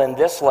people in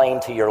this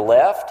lane to your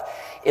left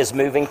is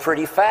moving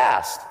pretty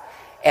fast.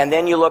 And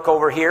then you look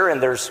over here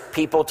and there's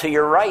people to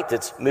your right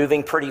that's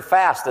moving pretty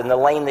fast, and the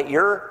lane that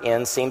you're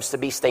in seems to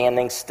be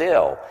standing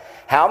still.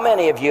 How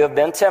many of you have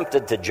been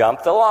tempted to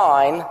jump the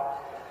line?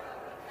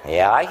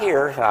 Yeah, I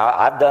hear.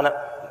 I've done it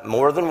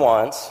more than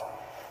once.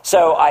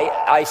 So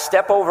I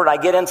step over and I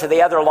get into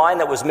the other line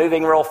that was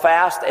moving real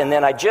fast, and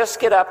then I just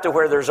get up to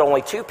where there's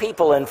only 2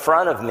 people in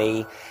front of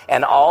me,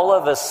 and all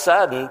of a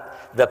sudden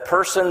the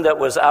person that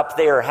was up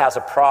there has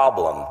a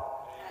problem.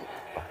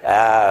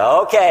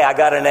 Okay, I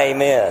got an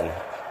amen.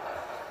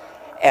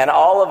 And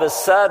all of a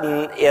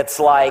sudden, it's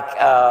like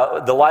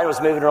the line was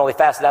moving really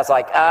fast. And I was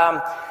like,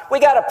 we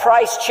got a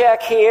price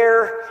check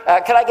here.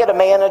 Can I get a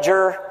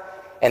manager?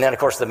 And then, of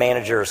course, the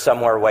manager is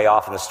somewhere way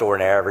off in the store,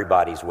 and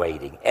everybody's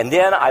waiting. And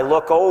then I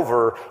look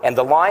over, and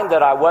the line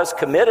that I was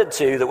committed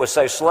to that was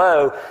so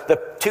slow, the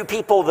 2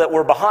 people that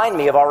were behind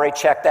me have already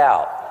checked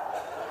out.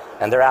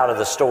 And they're out of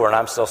the store, and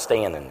I'm still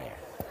standing there.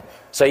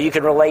 So you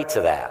can relate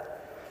to that.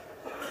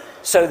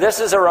 So this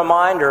is a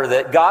reminder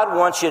that God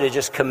wants you to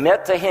just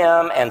commit to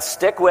Him and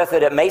stick with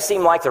it. It may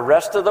seem like the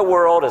rest of the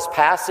world is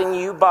passing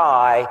you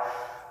by,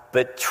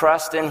 but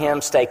trust in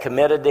Him, stay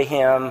committed to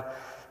Him.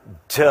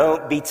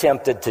 Don't be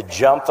tempted to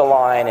jump the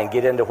line and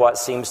get into what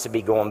seems to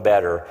be going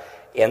better.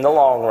 In the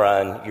long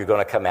run, you're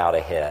going to come out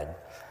ahead.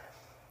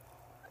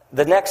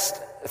 The next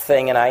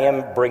thing, and I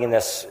am bringing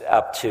this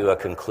up to a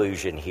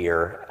conclusion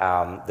here,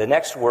 the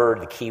next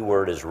word, the key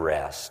word is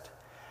rest.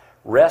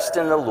 Rest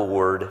in the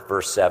Lord,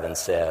 verse 7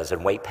 says,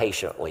 and wait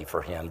patiently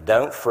for him.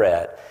 Don't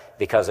fret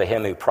because of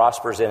him who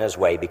prospers in his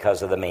way,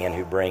 because of the man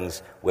who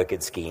brings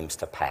wicked schemes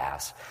to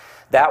pass.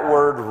 That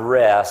word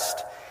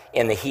rest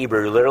in the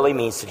Hebrew literally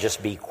means to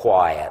just be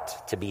quiet,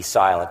 to be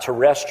silent, to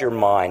rest your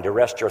mind, to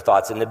rest your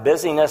thoughts. In the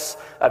busyness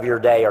of your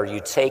day, are you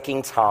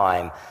taking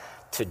time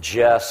to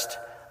just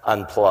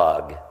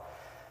unplug?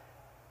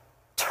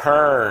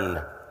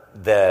 Turn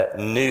the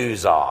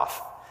news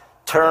off.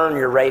 Turn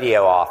your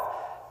radio off.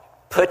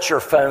 Put your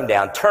phone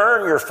down.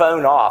 Turn your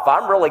phone off.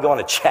 I'm really going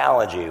to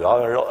challenge you.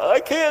 I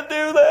can't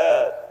do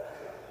that.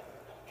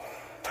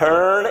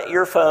 Turn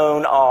your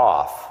phone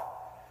off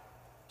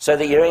so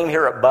that you don't even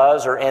hear it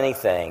buzz or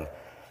anything.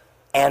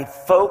 And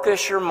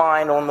focus your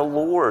mind on the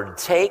Lord.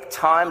 Take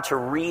time to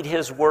read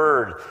his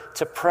word,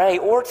 to pray,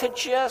 or to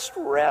just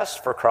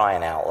rest, for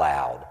crying out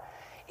loud.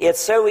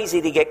 It's so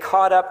easy to get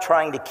caught up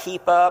trying to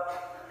keep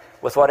up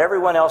with what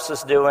everyone else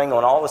is doing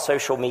on all the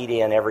social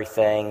media and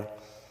everything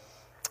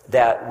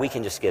that we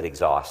can just get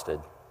exhausted.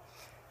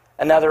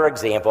 Another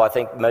example I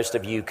think most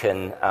of you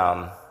can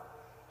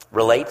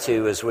relate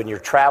to is when you're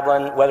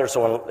traveling, whether it's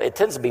on, it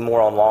tends to be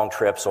more on long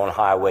trips on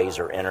highways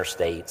or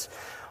interstates.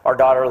 Our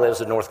daughter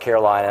lives in North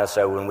Carolina,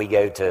 so when we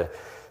go to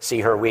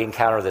see her, we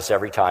encounter this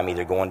every time,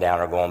 either going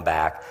down or going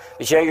back.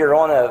 But you know, you're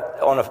on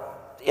a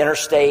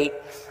interstate,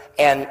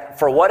 and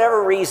for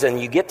whatever reason,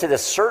 you get to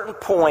this certain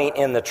point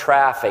in the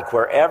traffic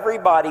where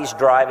everybody's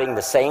driving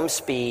the same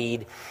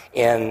speed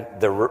in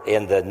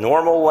the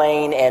normal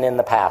lane and in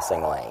the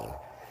passing lane.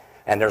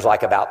 And there's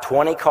like about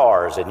 20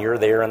 cars, and you're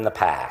there in the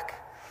pack.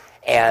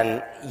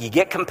 And you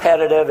get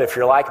competitive. If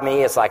you're like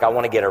me, it's like I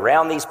want to get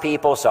around these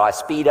people, so I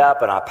speed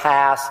up and I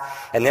pass.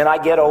 And then I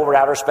get over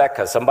out of respect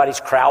because somebody's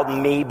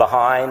crowding me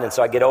behind, and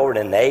so I get over and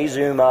then they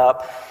zoom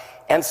up.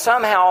 And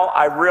somehow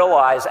I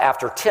realize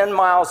after 10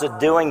 miles of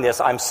doing this,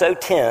 I'm so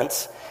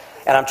tense,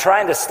 and I'm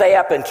trying to stay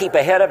up and keep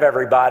ahead of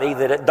everybody,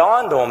 that it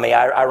dawned on me.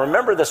 I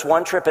remember this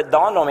one trip, it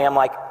dawned on me. I'm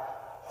like,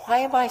 why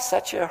am I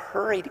such a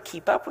hurry to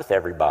keep up with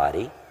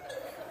everybody?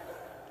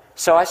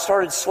 So I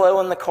started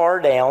slowing the car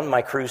down,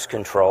 my cruise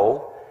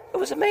control. It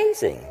was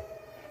amazing.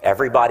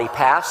 Everybody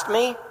passed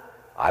me.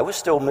 I was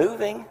still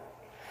moving.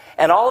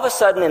 And all of a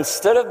sudden,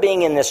 instead of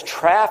being in this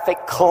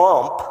traffic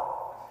clump,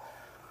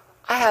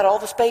 I had all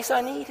the space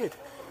I needed.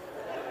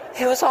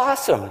 It was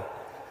awesome. There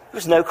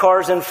was no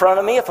cars in front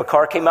of me. If a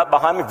car came up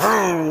behind me,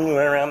 vroom, went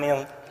around me, I'm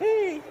like,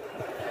 hey.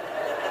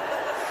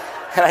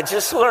 And I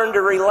just learned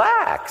to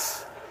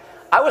relax.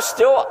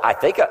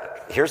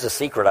 Here's the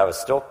secret, I was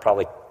still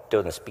probably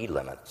doing the speed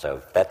limit,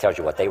 so that tells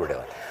you what they were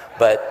doing.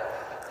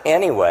 But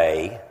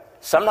anyway,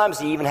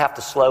 sometimes you even have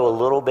to slow a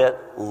little bit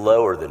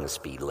lower than the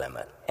speed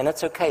limit. And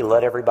it's okay,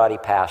 let everybody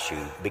pass you,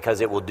 because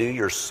it will do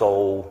your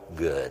soul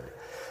good.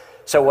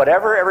 So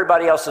whatever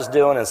everybody else is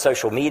doing in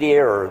social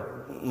media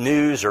or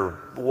news or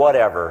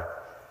whatever,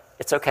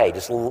 it's okay.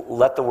 Just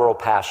let the world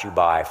pass you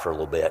by for a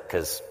little bit,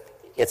 because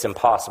it's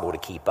impossible to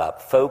keep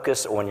up.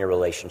 Focus on your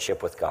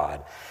relationship with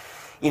God.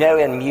 You know,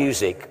 in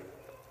music,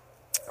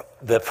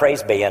 the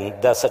praise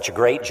band does such a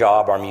great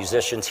job. Our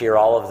musicians here,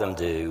 all of them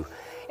do.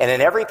 And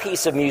in every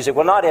piece of music,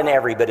 well, not in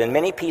every, but in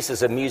many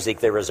pieces of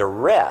music, there is a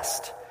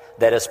rest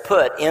that is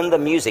put in the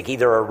music,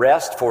 either a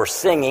rest for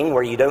singing,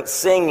 where you don't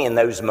sing in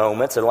those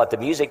moments and let the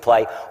music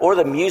play, or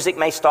the music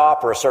may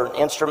stop, or a certain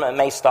instrument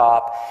may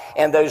stop.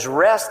 And those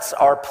rests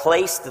are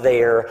placed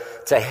there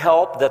to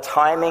help the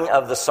timing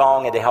of the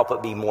song and to help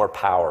it be more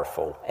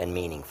powerful and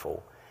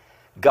meaningful.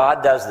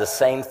 God does the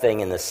same thing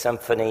in the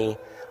symphony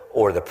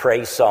or the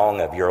praise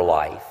song of your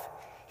life.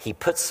 He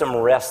puts some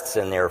rests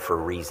in there for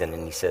a reason,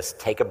 and he says,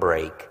 take a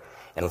break,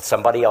 and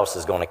somebody else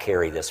is going to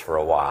carry this for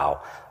a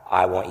while.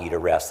 I want you to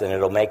rest, and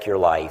it'll make your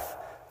life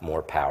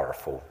more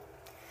powerful.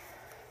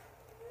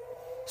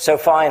 So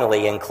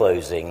finally, in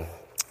closing,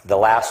 the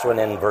last one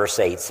in verse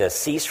 8 says,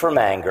 cease from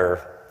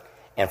anger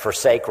and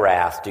forsake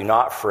wrath. Do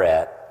not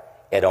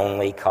fret. It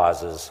only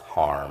causes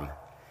harm.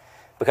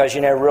 Because,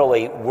 you know,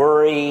 really,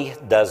 worry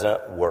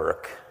doesn't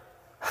work.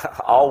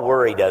 All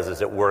worry does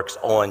is it works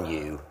on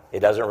you. It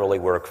doesn't really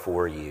work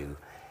for you.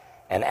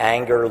 And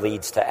anger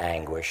leads to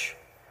anguish.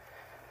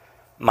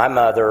 My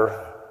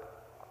mother,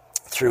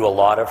 through a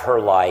lot of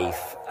her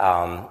life,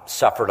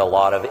 suffered a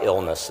lot of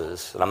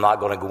illnesses. And I'm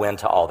not going to go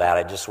into all that.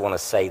 I just want to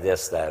say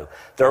this, though.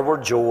 There were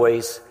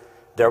joys.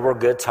 There were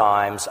good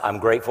times. I'm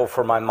grateful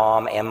for my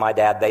mom and my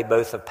dad. They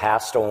both have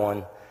passed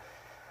on.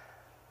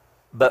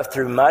 But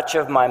through much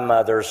of my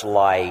mother's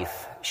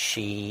life,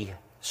 she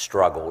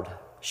struggled.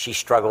 She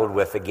struggled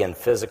with, again,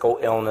 physical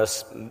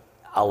illness,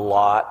 a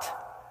lot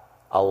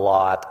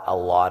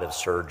of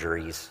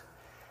surgeries,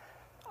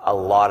 a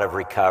lot of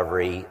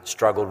recovery,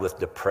 struggled with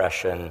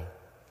depression,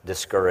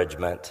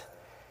 discouragement.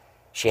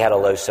 She had a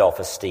low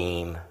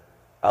self-esteem,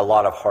 a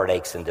lot of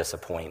heartaches and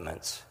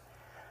disappointments.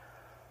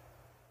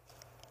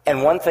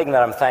 And one thing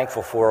that I'm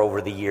thankful for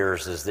over the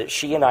years is that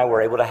she and I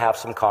were able to have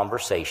some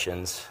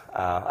conversations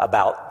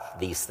about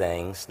these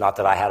things. Not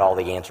that I had all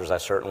the answers, I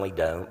certainly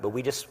don't, but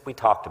we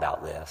talked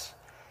about this.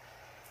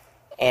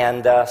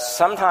 And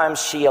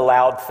sometimes she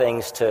allowed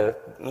things to,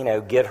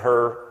 get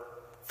her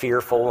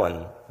fearful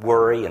and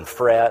worry and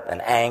fret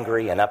and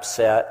angry and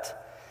upset.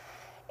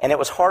 And it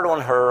was hard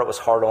on her, it was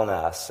hard on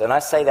us. And I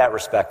say that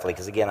respectfully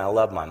because, again, I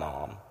love my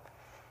mom.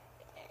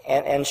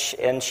 And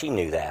she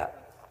knew that.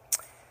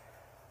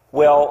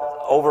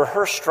 Well, over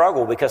her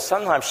struggle, because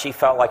sometimes she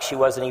felt like she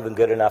wasn't even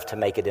good enough to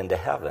make it into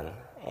heaven.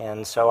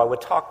 And so I would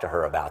talk to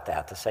her about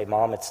that, to say,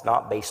 Mom, it's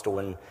not based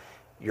on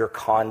your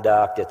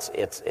conduct,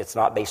 it's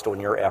not based on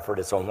your effort,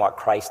 it's on what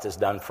Christ has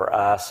done for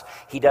us.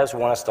 He does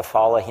want us to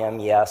follow him,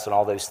 yes, and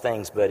all those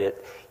things,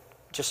 but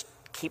just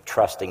keep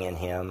trusting in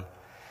him.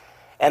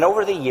 And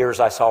over the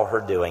years, I saw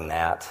her doing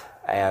that,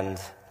 and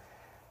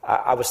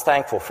I was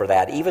thankful for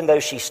that, even though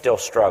she still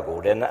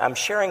struggled. And I'm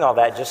sharing all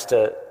that just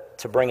to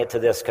bring it to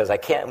this, because I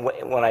can't,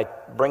 when I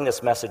bring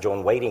this message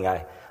on waiting,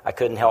 I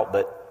couldn't help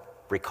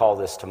but recall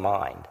this to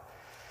mind.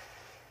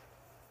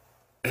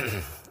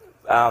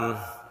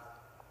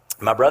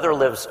 My brother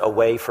lives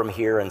away from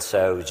here, and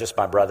so just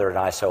my brother and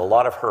I, so a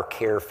lot of her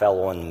care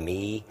fell on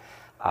me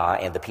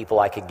and the people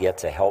I could get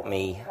to help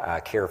me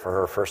care for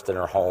her, first in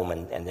her home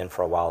and then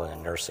for a while in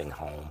a nursing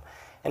home.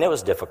 And it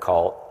was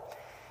difficult.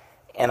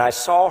 And I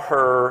saw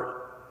her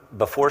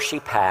before she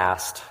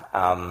passed.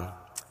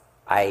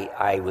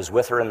 I was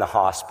with her in the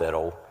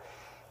hospital,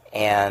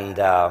 and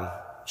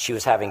she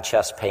was having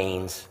chest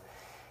pains,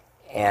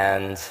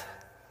 and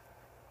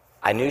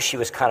I knew she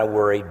was kind of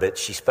worried, but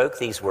she spoke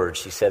these words.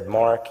 She said,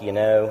 Mark,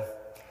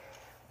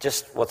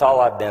 just with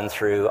all I've been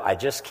through, I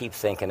just keep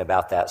thinking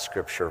about that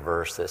scripture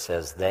verse that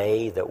says,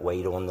 they that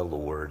wait on the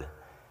Lord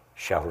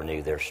shall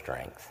renew their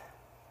strength.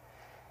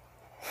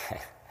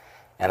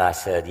 And I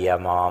said, yeah,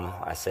 Mom.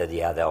 I said,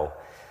 yeah,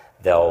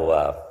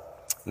 they'll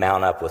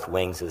mount up with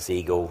wings as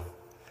eagles.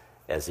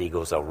 As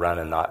eagles, they'll run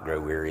and not grow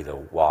weary.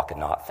 They'll walk and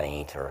not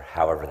faint, or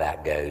however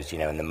that goes.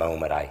 In the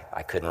moment,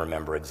 I couldn't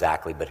remember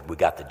exactly, but we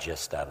got the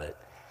gist of it.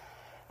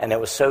 And it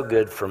was so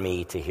good for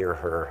me to hear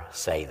her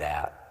say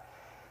that.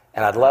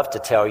 And I'd love to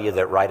tell you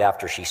that right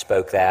after she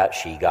spoke that,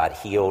 she got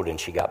healed and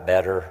she got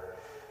better.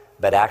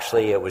 But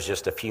actually, it was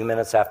just a few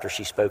minutes after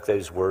she spoke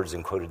those words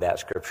and quoted that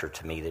scripture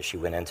to me that she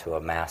went into a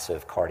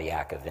massive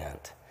cardiac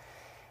event.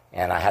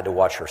 And I had to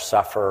watch her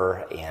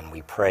suffer, and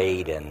we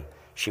prayed, and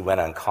she went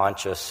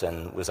unconscious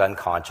and was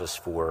unconscious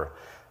for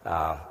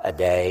a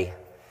day.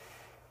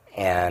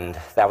 And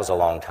that was a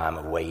long time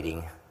of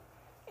waiting.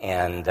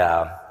 And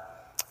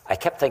I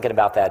kept thinking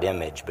about that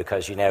image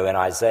because, in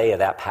Isaiah,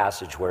 that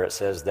passage where it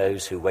says,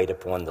 those who wait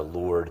upon the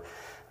Lord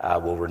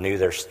will renew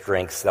their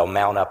strength. They'll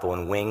mount up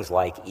on wings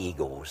like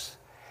eagles.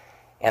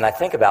 And I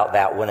think about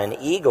that when an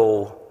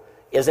eagle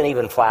isn't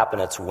even flapping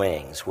its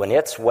wings. When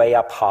it's way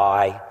up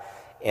high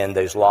in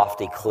those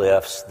lofty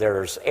cliffs,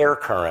 there's air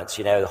currents,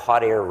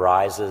 hot air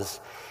rises.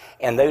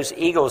 And those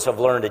eagles have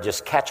learned to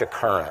just catch a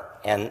current,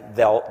 and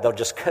they'll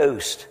just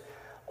coast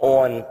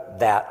on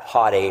that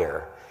hot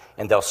air.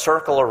 And they'll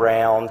circle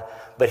around.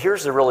 But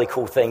here's the really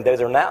cool thing, though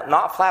they're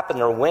not flapping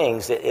their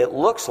wings, it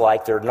looks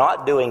like they're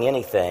not doing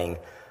anything,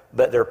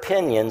 but their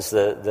pinions,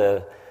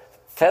 the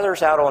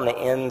feathers out on the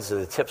ends of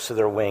the tips of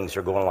their wings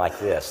are going like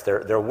this.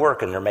 They're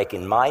working, they're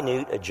making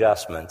minute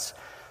adjustments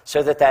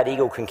so that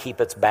eagle can keep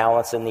its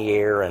balance in the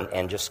air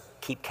and just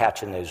keep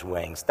catching those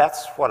wings.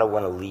 That's what I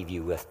want to leave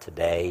you with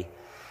today.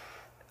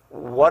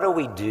 What do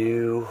we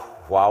do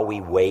while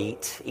we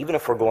wait, even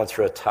if we're going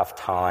through a tough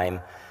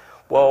time?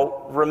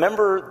 Well,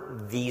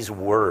 remember these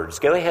words.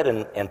 Go ahead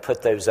and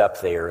put those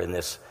up there in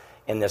this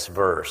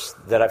verse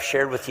that I've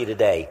shared with you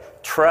today.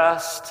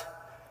 Trust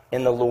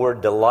in the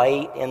Lord,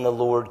 delight in the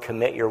Lord,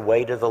 commit your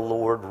way to the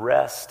Lord,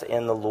 rest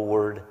in the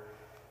Lord,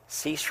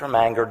 cease from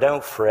anger,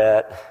 don't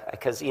fret,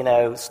 because,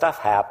 stuff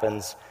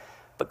happens,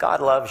 but God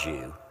loves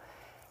you.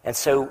 And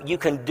so you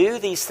can do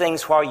these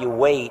things while you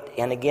wait,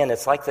 and again,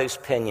 it's like those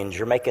pinions.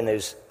 You're making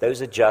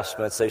those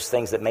adjustments, those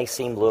things that may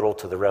seem little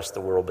to the rest of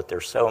the world, but they're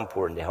so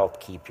important to help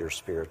keep your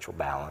spiritual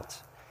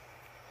balance.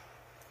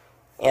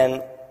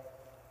 And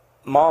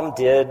Mom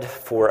did,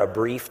 for a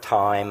brief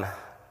time,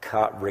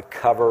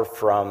 recover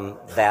from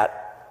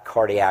that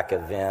cardiac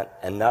event,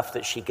 enough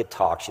that she could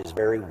talk. She was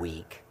very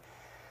weak.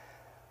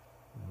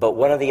 But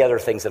one of the other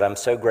things that I'm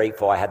so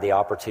grateful I had the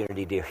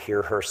opportunity to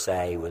hear her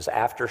say was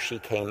after she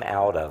came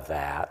out of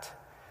that,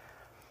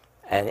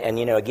 and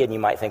again, you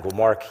might think, well,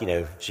 Mark,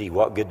 gee,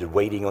 what good did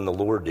waiting on the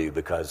Lord do?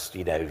 Because,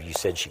 you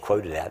said she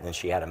quoted that, and then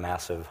she had a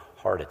massive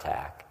heart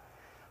attack.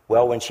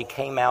 Well, when she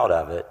came out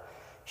of it,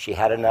 she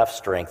had enough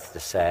strength to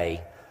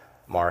say,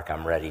 Mark,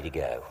 I'm ready to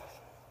go.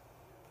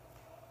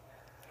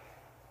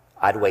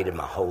 I'd waited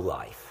my whole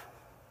life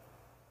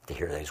to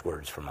hear those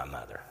words from my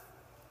mother.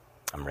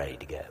 I'm ready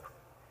to go.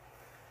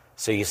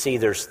 So you see,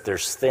 there's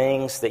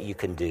things that you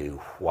can do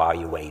while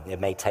you wait.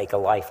 It may take a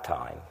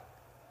lifetime.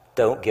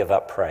 Don't give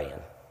up praying.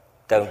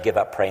 Don't give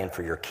up praying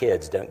for your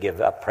kids. Don't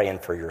give up praying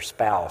for your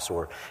spouse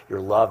or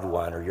your loved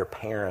one or your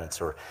parents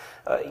or,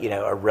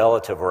 a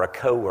relative or a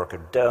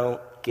coworker.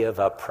 Don't give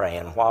up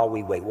praying while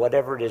we wait.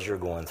 Whatever it is you're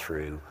going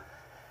through,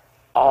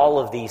 all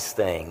of these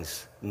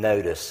things,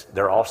 notice,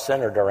 they're all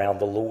centered around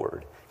the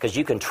Lord. Because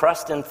you can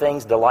trust in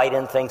things, delight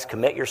in things,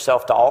 commit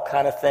yourself to all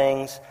kind of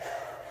things.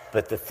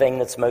 But the thing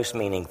that's most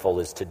meaningful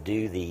is to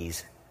do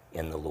these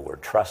in the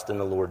Lord. Trust in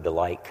the Lord,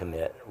 delight,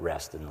 commit,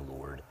 rest in the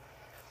Lord.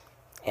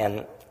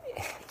 And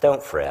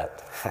don't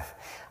fret.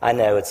 I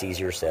know it's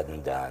easier said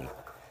than done,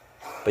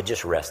 but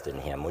just rest in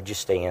Him. Would you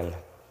stand?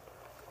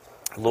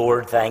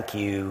 Lord, thank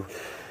you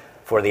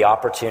for the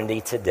opportunity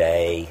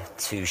today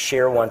to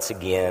share once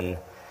again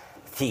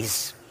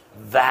these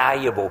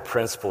valuable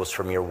principles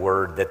from your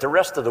word that the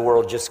rest of the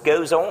world just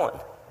goes on.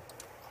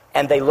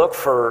 And they look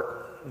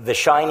for the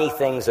shiny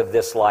things of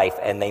this life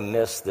and they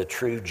miss the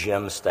true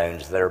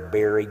gemstones that are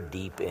buried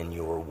deep in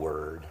your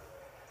word.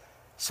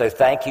 So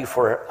thank you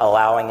for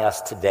allowing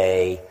us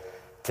today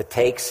to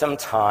take some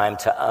time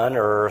to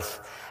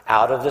unearth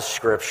out of the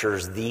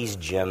scriptures these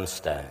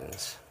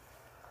gemstones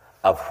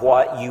of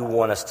what you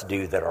want us to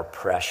do that are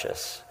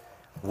precious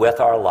with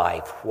our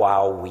life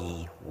while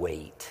we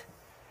wait.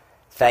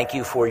 Thank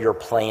you for your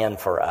plan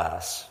for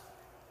us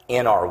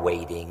in our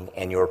waiting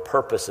and your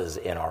purposes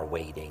in our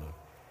waiting.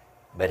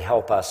 But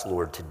help us,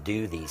 Lord, to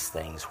do these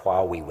things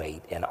while we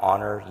wait and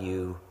honor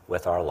you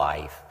with our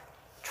life,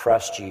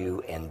 trust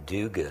you, and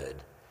do good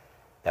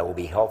that will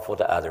be helpful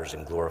to others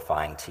and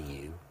glorifying to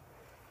you.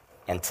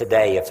 And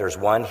today, if there's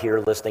one here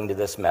listening to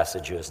this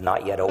message who has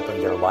not yet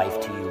opened their life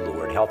to you,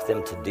 Lord, help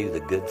them to do the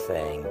good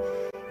thing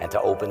and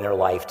to open their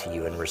life to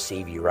you and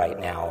receive you right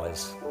now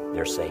as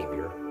their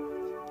Savior.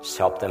 Just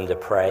help them to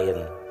pray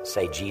and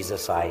say,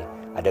 Jesus, I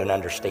don't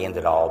understand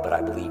it all, but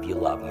I believe you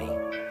love me,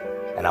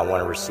 and I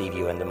want to receive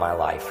you into my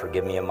life.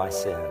 Forgive me of my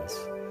sins.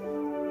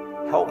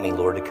 Help me,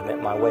 Lord, to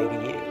commit my way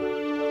to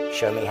you.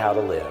 Show me how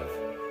to live.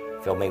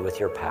 Fill me with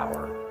your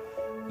power.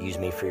 Use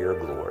me for your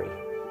glory.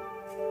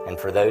 And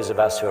for those of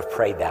us who have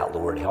prayed that,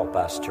 Lord, help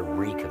us to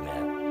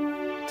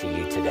recommit to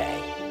you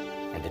today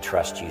and to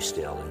trust you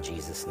still in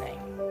Jesus' name.